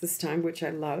stamps this time, which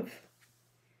I love.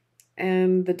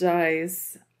 And the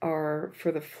dies are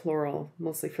for the floral,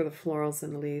 mostly for the florals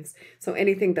and the leaves. So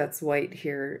anything that's white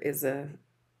here is a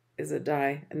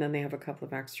die, and then they have a couple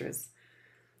of extras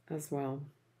as well.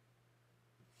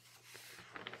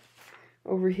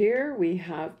 Over here we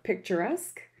have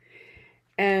Picturesque,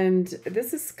 and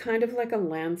this is kind of like a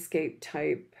landscape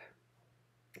type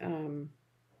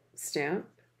stamp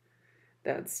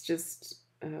that's just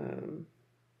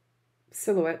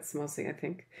silhouettes mostly, I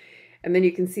think. And then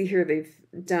you can see here they've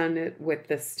done it with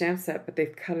the stamp set, but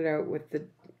they've cut it out with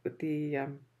the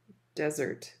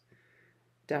desert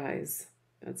dies.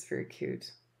 That's very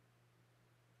cute.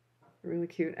 Really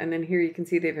cute. And then here you can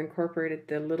see they've incorporated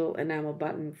the little enamel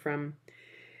button from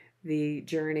the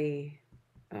Journey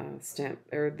stamp,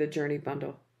 or the Journey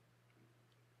bundle.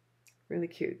 Really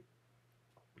cute.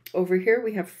 Over here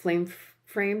we have framed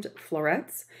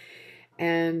florets.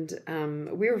 And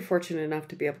we were fortunate enough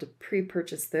to be able to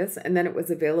pre-purchase this, and then it was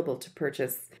available to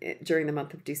purchase during the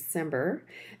month of December.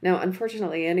 Now,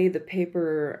 unfortunately, any of the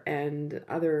paper and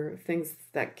other things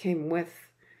that came with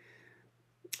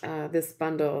this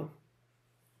bundle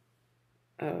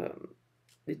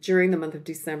during the month of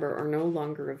December are no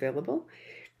longer available,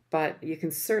 but you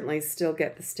can certainly still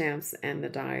get the stamps and the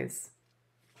dies.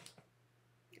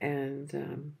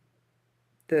 And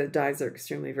the dies are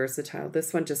extremely versatile.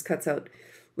 This one just cuts out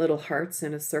little hearts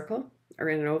in a circle or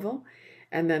in an oval.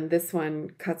 And then this one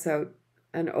cuts out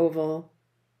an oval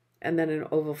and then an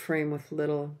oval frame with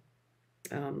little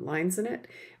lines in it.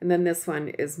 And then this one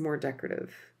is more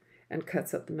decorative and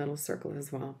cuts out the middle circle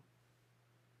as well.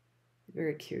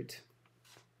 Very cute.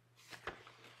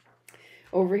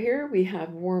 Over here we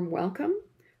have Warm Welcome,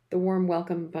 the Warm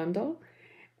Welcome bundle.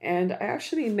 And I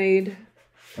actually made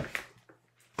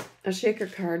a shaker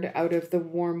card out of the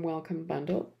Warm Welcome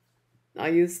bundle. I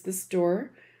used the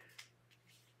store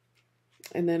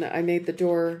And then I made the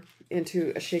door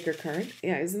into a shaker card.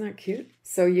 Yeah, isn't that cute?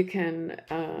 So you can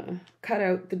cut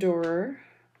out the door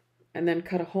and then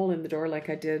cut a hole in the door like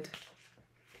I did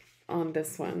on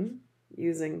this one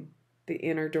using the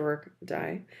inner door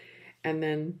die. And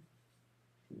then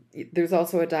there's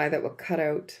also a die that will cut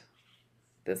out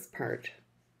this part,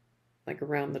 like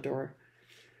around the door.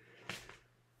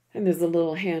 And there's a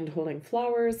little hand holding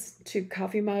flowers, 2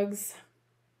 coffee mugs.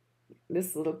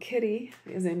 This little kitty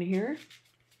is in here.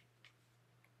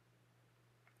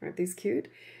 Aren't these cute?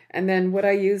 And then what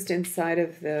I used inside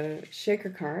of the shaker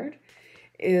card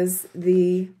is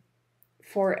the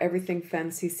For Everything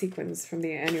Fancy sequins from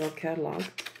the annual catalog.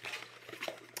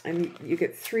 And you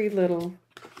get 3 little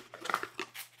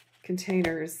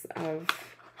containers of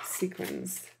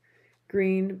sequins,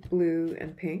 green, blue,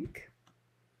 and pink.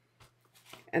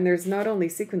 And there's not only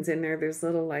sequins in there, there's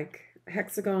little like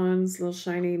hexagons, little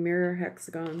shiny mirror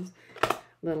hexagons,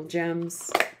 little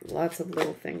gems, lots of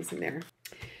little things in there.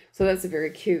 So that's a very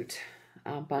cute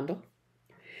bundle.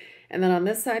 And then on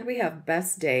this side we have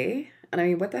Best Day. And I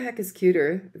mean, what the heck is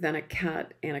cuter than a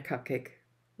cat and a cupcake?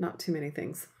 Not too many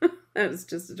things. That is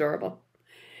just adorable.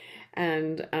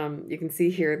 And you can see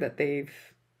here that they've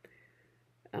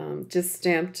just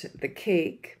stamped the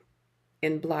cake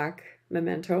in black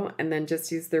memento and then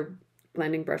just used their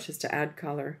blending brushes to add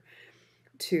color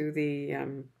to the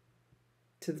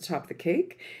top of the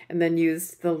cake, and then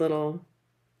used the little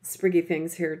spriggy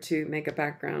things here to make a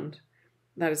background.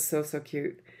 That is so, so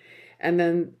cute. And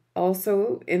then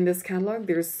also in this catalog,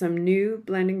 there's some new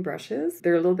blending brushes.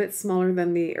 They're a little bit smaller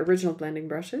than the original blending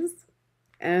brushes.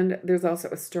 And there's also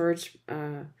a storage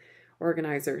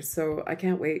organizer. So I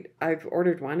can't wait. I've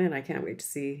ordered one and I can't wait to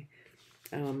see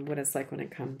what it's like when it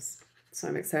comes. So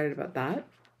I'm excited about that.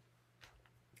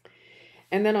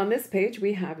 And then on this page,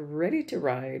 we have Ready to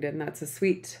Ride, and that's a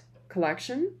sweet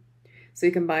collection. So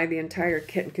you can buy the entire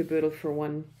kit and caboodle for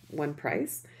one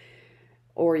price,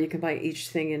 or you can buy each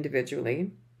thing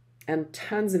individually. And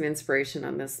tons of inspiration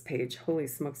on this page. Holy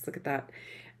smokes, look at that.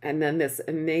 And then this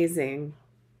amazing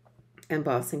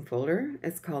embossing folder.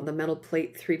 It's called the Metal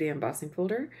Plate 3D Embossing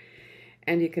Folder.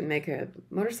 And you can make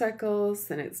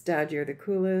motorcycles, and it's Dad, You're the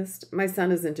Coolest. My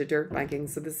son is into dirt biking,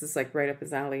 so this is like right up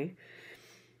his alley.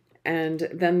 And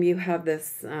then you have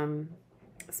this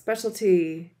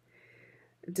specialty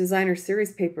designer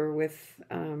series paper with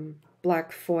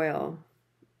black foil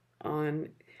on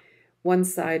one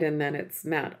side, and then it's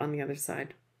matte on the other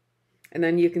side. And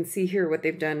then you can see here what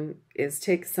they've done is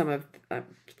take some of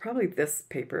probably this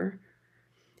paper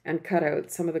and cut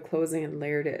out some of the clothing and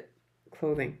layered it,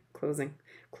 clothing,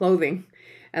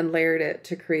 and layered it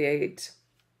to create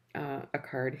a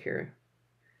card here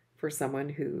for someone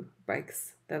who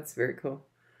bikes. That's very cool.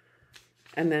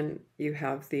 And then you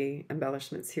have the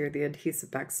embellishments here, the adhesive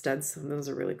back studs, and those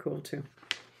are really cool too.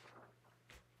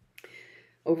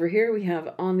 Over here we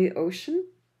have On the Ocean.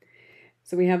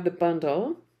 So we have the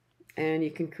bundle, and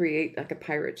you can create like a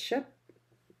pirate ship.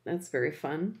 That's very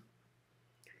fun.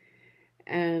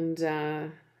 And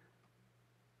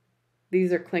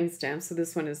these are cling stamps, so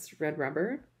this one is red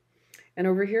rubber. And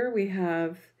over here we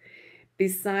have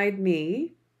Beside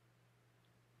Me.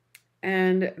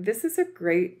 And this is a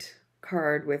great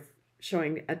card with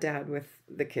showing a dad with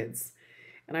the kids.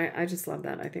 And I just love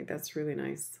that. I think that's really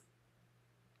nice.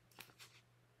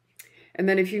 And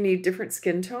then if you need different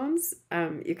skin tones,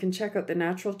 you can check out the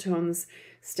Natural Tones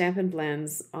Stampin'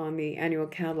 Blends on the annual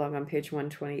catalog on page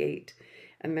 128.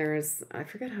 And there's, I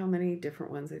forget how many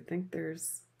different ones. I think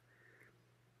there's,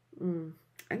 I'm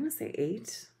going to say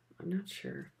 8. I'm not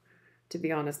sure, to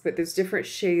be honest. But there's different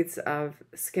shades of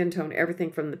skin tone,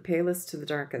 everything from the palest to the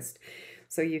darkest.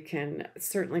 So you can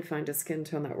certainly find a skin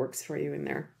tone that works for you in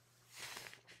there.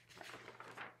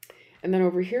 And then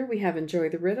over here we have Enjoy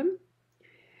the Rhythm.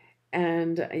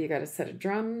 And you got a set of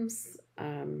drums,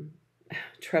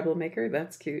 treble maker,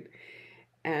 that's cute,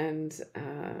 and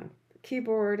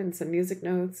keyboard and some music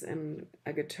notes and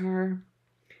a guitar.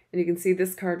 And you can see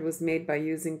this card was made by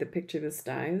using the Picture This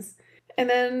dies. And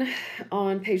then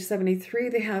on page 73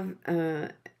 they have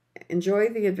Enjoy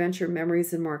the Adventure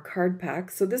Memories and More card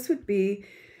pack. So this would be,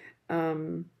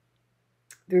 they're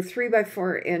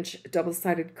 3x4 inch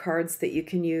double-sided cards that you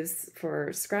can use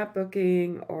for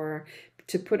scrapbooking or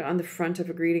to put on the front of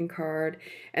a greeting card.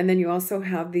 And then you also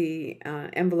have the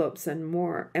envelopes and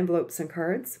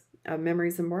cards,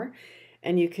 memories and more.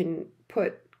 And you can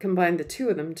combine the two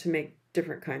of them to make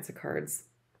different kinds of cards.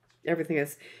 Everything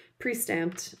is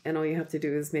pre-stamped, and all you have to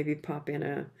do is maybe pop in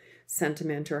a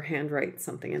sentiment or handwrite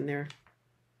something in there.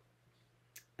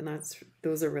 And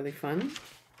those are really fun.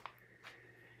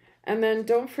 And then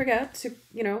don't forget to,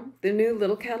 the new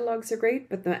little catalogs are great,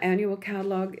 but the annual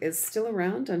catalog is still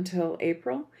around until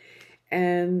April.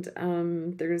 And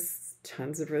there's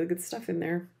tons of really good stuff in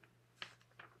there.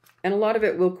 And a lot of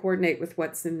it will coordinate with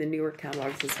what's in the newer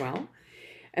catalogs as well.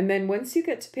 And then once you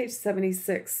get to page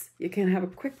 76, you can have a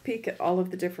quick peek at all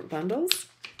of the different bundles.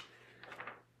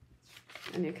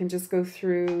 And you can just go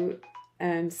through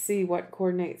and see what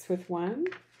coordinates with one.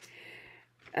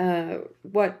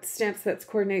 What stamp sets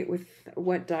coordinate with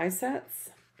what die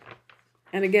sets.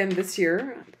 And again, this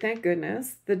year, thank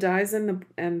goodness, the dies and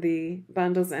the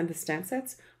bundles and the stamp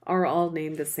sets are all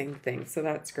named the same thing. So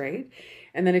that's great.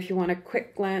 And then if you want a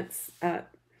quick glance at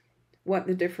what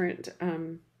the different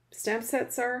stamp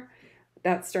sets are,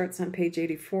 that starts on page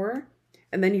 84.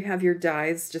 And then you have your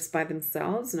dies just by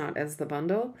themselves, not as the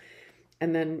bundle.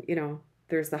 And then,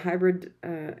 there's the hybrid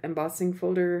embossing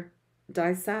folder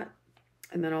die set,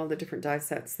 and then all the different die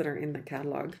sets that are in the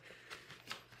catalog.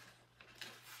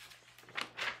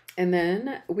 And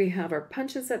then we have our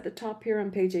punches at the top here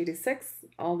on page 86,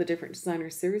 all the different designer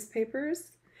series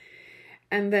papers.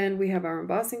 And then we have our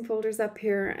embossing folders up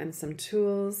here and some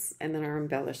tools, and then our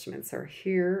embellishments are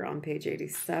here on page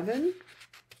 87.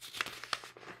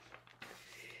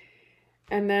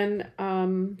 And then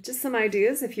just some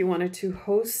ideas if you wanted to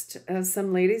host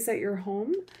some ladies at your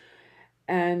home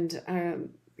and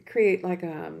create like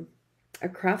a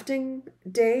crafting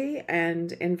day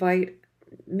and invite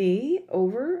me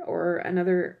over, or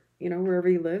another, wherever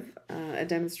you live, a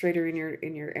demonstrator in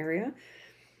your area.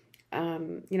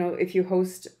 If you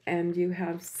host and you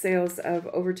have sales of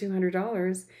over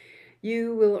 $200,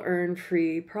 you will earn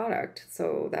free product.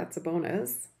 So that's a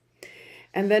bonus.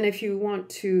 And then if you want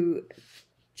to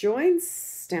join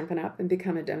Stampin' Up and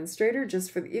become a demonstrator,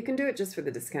 you can do it just for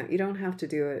the discount. You don't have to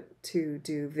do it to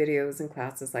do videos and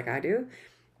classes like I do.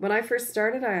 When I first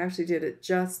started, I actually did it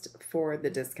just for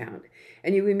the discount.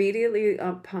 And you immediately,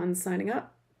 upon signing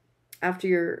up, after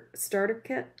your starter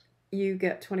kit, you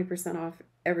get 20% off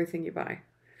everything you buy.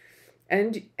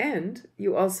 And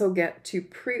you also get to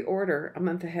pre-order a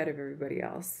month ahead of everybody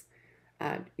else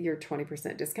at your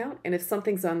 20% discount. And if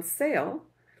something's on sale,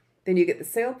 then you get the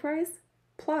sale price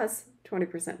plus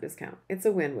 20% discount. It's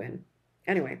a win-win.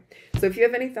 Anyway, so if you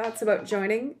have any thoughts about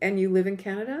joining and you live in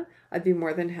Canada, I'd be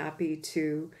more than happy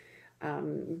to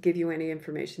give you any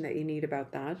information that you need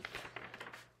about that.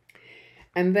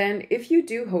 And then if you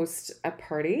do host a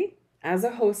party as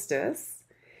a hostess,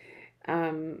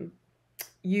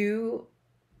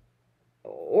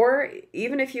 or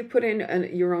even if you put in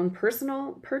your own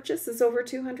personal purchase is over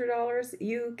 $200,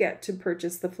 you get to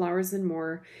purchase the Flowers and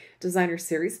More designer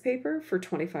series paper for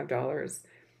 $25.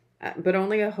 But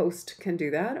only a host can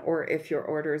do that, or if your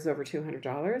order is over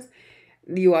 $200,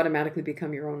 you automatically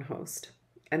become your own host.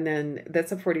 And then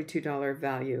that's a $42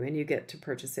 value, and you get to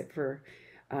purchase it for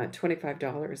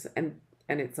 $25, and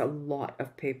it's a lot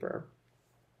of paper.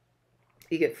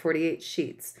 You get 48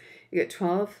 sheets. You get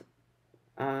 12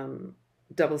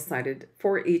 double-sided,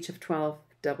 for each of 12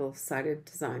 double-sided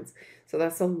designs. So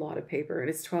that's a lot of paper, and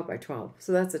it's 12 by 12.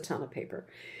 So that's a ton of paper.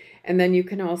 And then you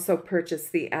can also purchase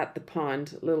the At the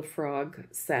Pond Little Frog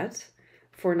set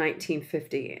for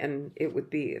 $19.50, and it would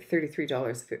be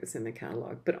 $33 if it was in the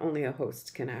catalog, but only a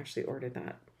host can actually order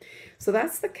that. So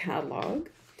that's the catalog.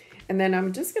 And then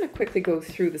I'm just going to quickly go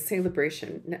through the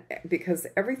celebration, because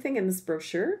everything in this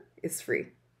brochure is free.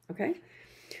 Okay,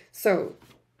 so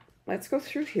let's go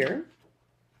through here.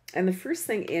 And the first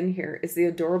thing in here is the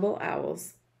adorable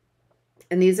owls.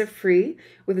 And these are free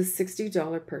with a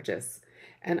 $60 purchase.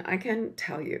 And I can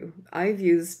tell you, I've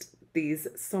used these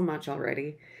so much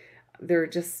already. They're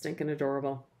just stinking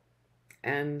adorable.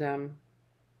 And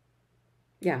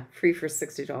yeah, free for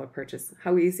 $60 purchase.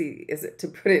 How easy is it to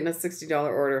put in a $60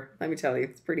 order? Let me tell you,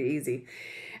 it's pretty easy.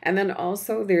 And then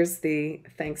also there's the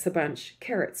Thanks a Bunch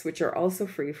carrots, which are also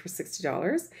free for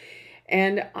 $60.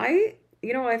 And I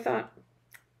thought,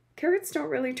 carrots don't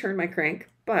really turn my crank,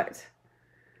 but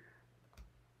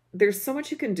there's so much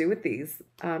you can do with these.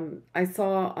 I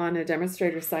saw on a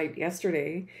demonstrator site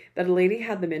yesterday that a lady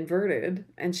had them inverted,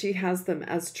 and she has them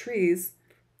as trees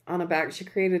on a back. She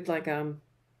created like a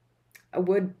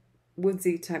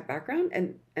woodsy type background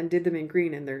and did them in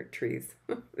green in their trees.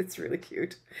 It's really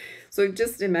cute. So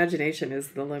just imagination is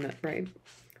the limit, right?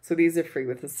 So these are free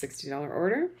with a $60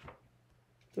 order.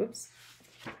 Whoops.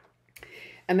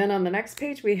 And then on the next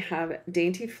page, we have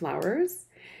Dainty Flowers.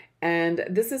 And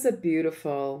this is a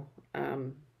beautiful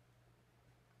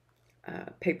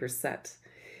paper set.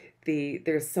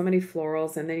 There's so many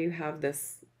florals, and then you have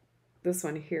this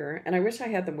one here. And I wish I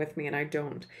had them with me, and I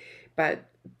don't. But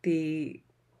the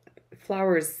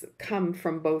flowers come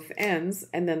from both ends,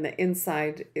 and then the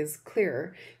inside is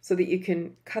clear, so that you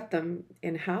can cut them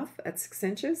in half at 6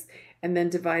 inches and then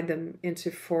divide them into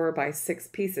 4 by 6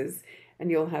 pieces, and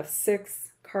you'll have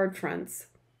 6 card fronts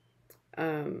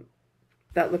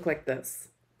that look like this.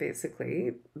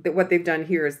 Basically, what they've done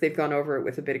here is they've gone over it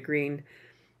with a bit of green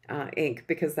ink,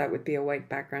 because that would be a white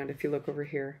background. If you look over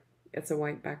here, it's a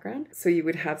white background. So you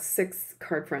would have 6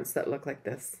 card fronts that look like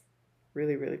this.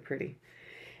 Really, really pretty.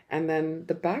 And then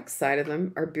the back side of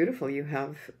them are beautiful. You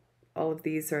have all of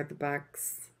these are the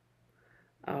backs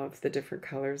of the different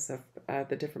colors of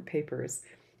the different papers.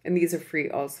 And these are free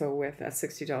also with a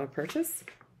 $60 purchase.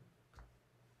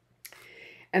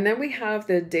 And then we have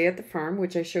the Day at the Farm,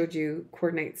 which I showed you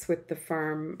coordinates with the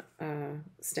farm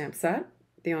stamp set,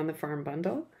 the On the Farm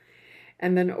bundle.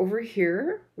 And then over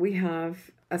here, we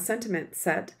have a sentiment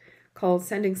set called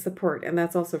Sending Support, and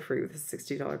that's also free with a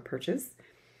 $60 purchase.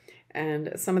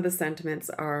 And some of the sentiments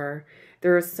are,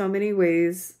 there are so many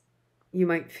ways you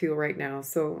might feel right now.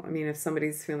 So, I mean, if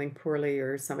somebody's feeling poorly,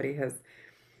 or somebody has,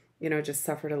 you know, just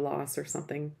suffered a loss or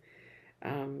something,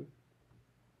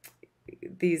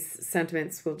 these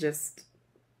sentiments will just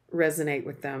resonate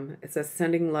with them. It says,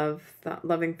 sending love,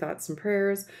 loving thoughts and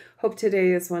prayers. Hope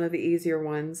today is one of the easier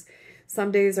ones.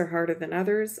 Some days are harder than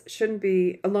others.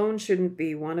 Alone shouldn't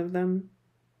be one of them.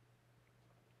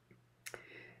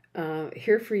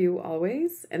 Here for you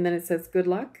always. And then it says, good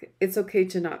luck. It's okay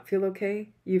to not feel okay.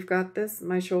 You've got this.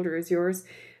 My shoulder is yours.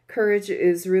 Courage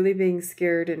is really being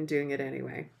scared and doing it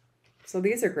anyway. So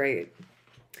these are great.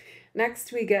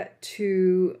 Next, we get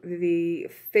to the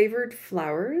Favored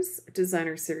Flowers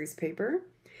Designer Series paper.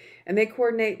 And they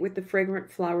coordinate with the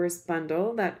Fragrant Flowers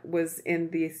bundle that was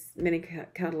in the mini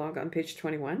catalog on page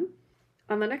 21.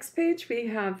 On the next page, we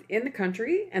have In the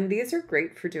Country, and these are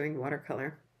great for doing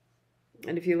watercolor.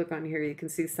 And if you look on here, you can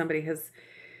see somebody has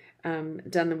done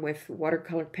them with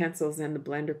watercolor pencils and the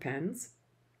blender pens.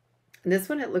 And this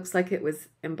one, it looks like it was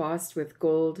embossed with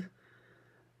gold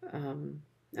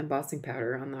embossing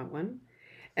powder on that one.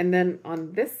 And then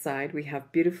on this side, we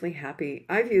have Beautifully Happy.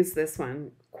 I've used this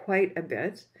one quite a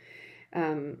bit.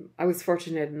 I was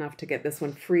fortunate enough to get this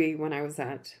one free when I was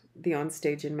at the On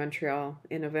Stage in Montreal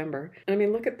in November. And I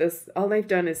mean, look at this. All they've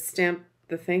done is stamp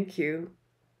the thank you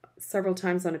several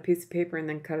times on a piece of paper and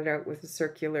then cut it out with a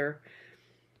circular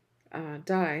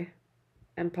die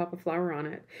and pop a flower on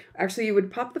it. Actually, you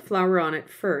would pop the flower on it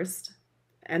first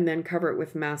and then cover it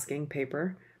with masking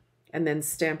paper and then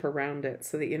stamp around it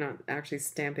so that you're not actually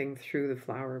stamping through the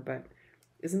flower. But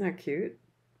isn't that cute?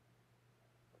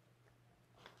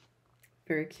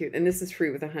 Very cute. And this is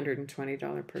free with a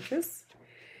 $120 purchase.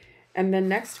 And then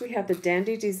next we have the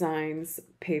Dandy Designs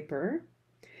paper.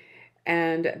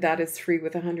 And that is free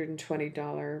with a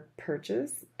 $120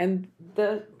 purchase. And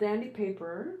the Dandy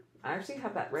paper, I actually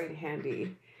have that right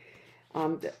handy.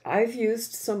 I've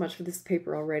used so much of this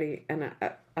paper already, and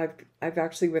I've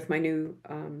actually, with my new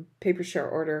paper share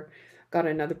order, got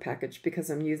another package because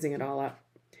I'm using it all up.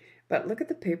 But look at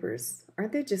the papers.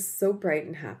 Aren't they just so bright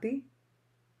and happy?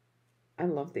 I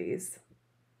love these.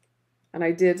 And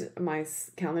I did my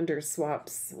calendar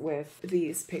swaps with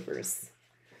these papers.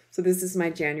 So this is my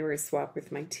January swap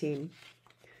with my team.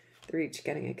 They're each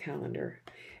getting a calendar.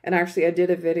 And actually I did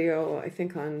a video, I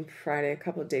think on Friday, a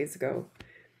couple of days ago,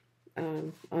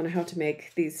 on how to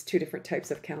make these 2 different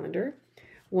types of calendar.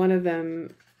 One of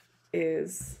them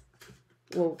is,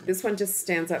 well, this one just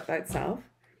stands up by itself,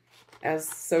 as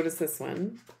so does this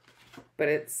one. But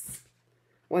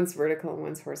one's vertical and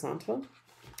one's horizontal.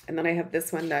 And then I have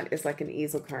this one that is like an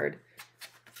easel card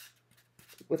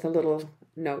with a little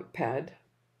notepad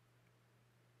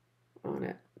on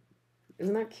it.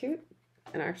 Isn't that cute?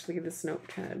 And actually this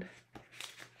notepad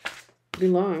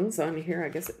belongs on here. I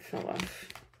guess it fell off.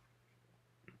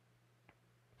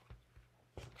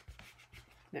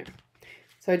 There.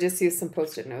 So I just used some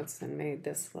Post-it notes and made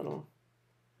this little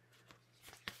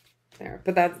there.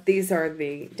 But these are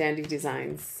the Dandy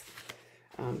Designs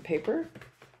paper.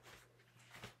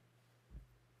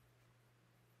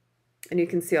 And you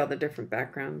can see all the different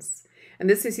backgrounds. And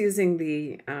this is using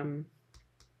the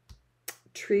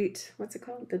treat, what's it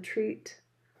called? The treat.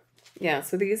 Yeah,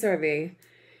 so these are the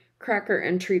cracker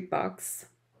and treat box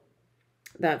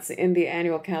that's in the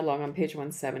annual catalog on page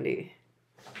 170.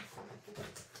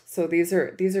 So these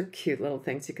are cute little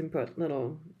things. You can put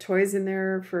little toys in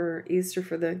there for Easter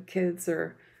for the kids,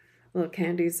 or little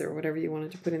candies or whatever you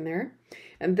wanted to put in there.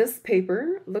 And this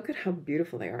paper, look at how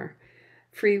beautiful they are.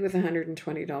 Free with a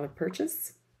 $120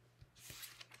 purchase.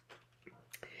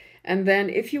 And then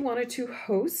if you wanted to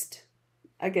host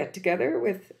a get-together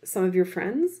with some of your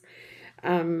friends,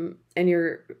 and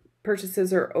you're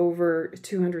purchases are over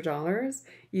 $200,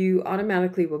 you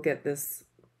automatically will get this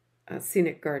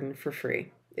scenic garden for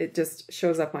free. It just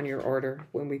shows up on your order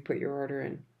when we put your order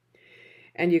in.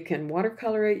 And you can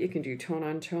watercolor it, you can do tone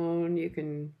on tone, you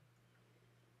can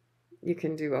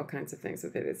do all kinds of things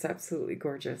with it. It's absolutely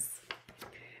gorgeous.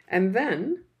 And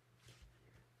then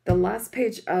the last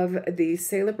page of the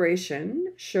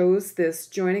celebration shows this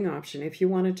joining option. If you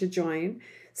wanted to join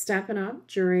Stampin' Up!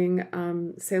 During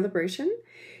celebration,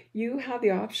 you have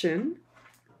the option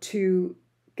to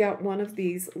get one of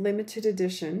these limited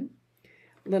edition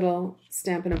little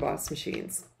Stamp and Emboss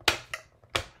machines.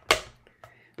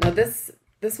 Now this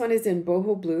one is in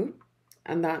boho blue,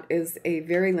 and that is a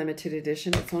very limited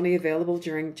edition. It's only available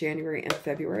during January and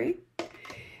February,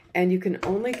 and you can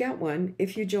only get one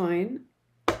if you join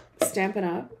Stampin'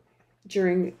 Up!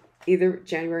 During either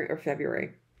January or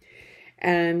February.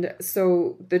 And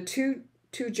so the two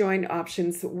joined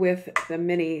options with the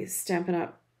mini Stampin'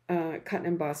 Up! Cut and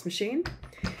Emboss machine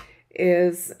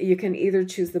is you can either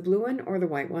choose the blue one or the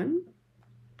white one.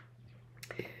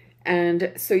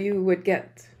 And so you would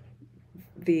get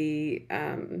the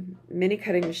mini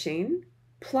cutting machine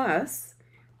plus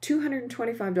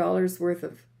 $225 worth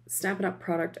of Stampin' Up!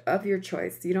 Product of your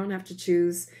choice. You don't have to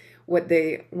choose what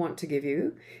they want to give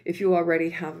you. If you already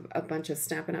have a bunch of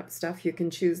Stampin' Up! Stuff, you can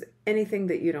choose anything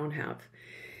that you don't have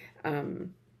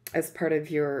as part of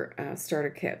your starter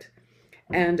kit.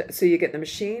 And so you get the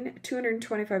machine,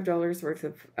 $225 worth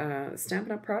of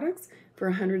Stampin' Up! Products for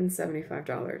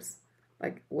 $175.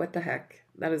 Like, what the heck?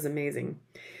 That is amazing.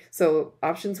 So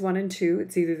options 1 and 2,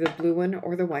 it's either the blue one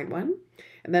or the white one.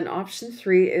 And then option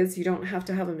 3 is you don't have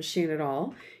to have a machine at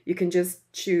all. You can just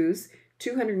choose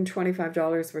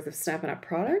 $225 worth of Stampin' Up!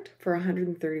 Product for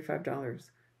 $135.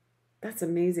 That's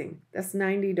amazing. That's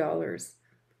 $90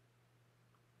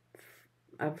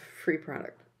 of free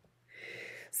product.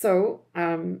 So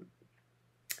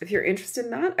if you're interested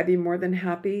in that, I'd be more than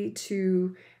happy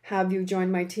to have you join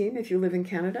my team if you live in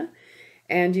Canada.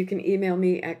 And you can email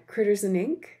me at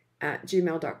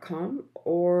critters'nink@gmail.com,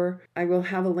 or I will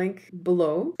have a link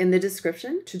below in the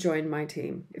description to join my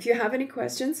team. If you have any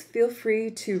questions, feel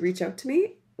free to reach out to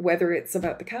me, whether it's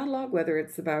about the catalog, whether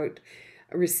it's about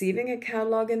receiving a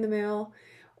catalog in the mail,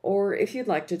 or if you'd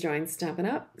like to join Stampin'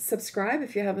 Up!, subscribe.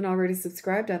 If you haven't already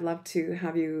subscribed, I'd love to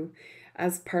have you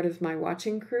as part of my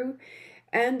watching crew.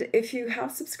 And if you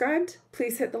have subscribed,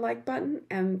 please hit the like button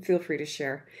and feel free to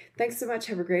share. Thanks so much.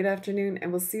 Have a great afternoon,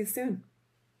 and we'll see you soon.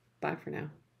 Bye for now.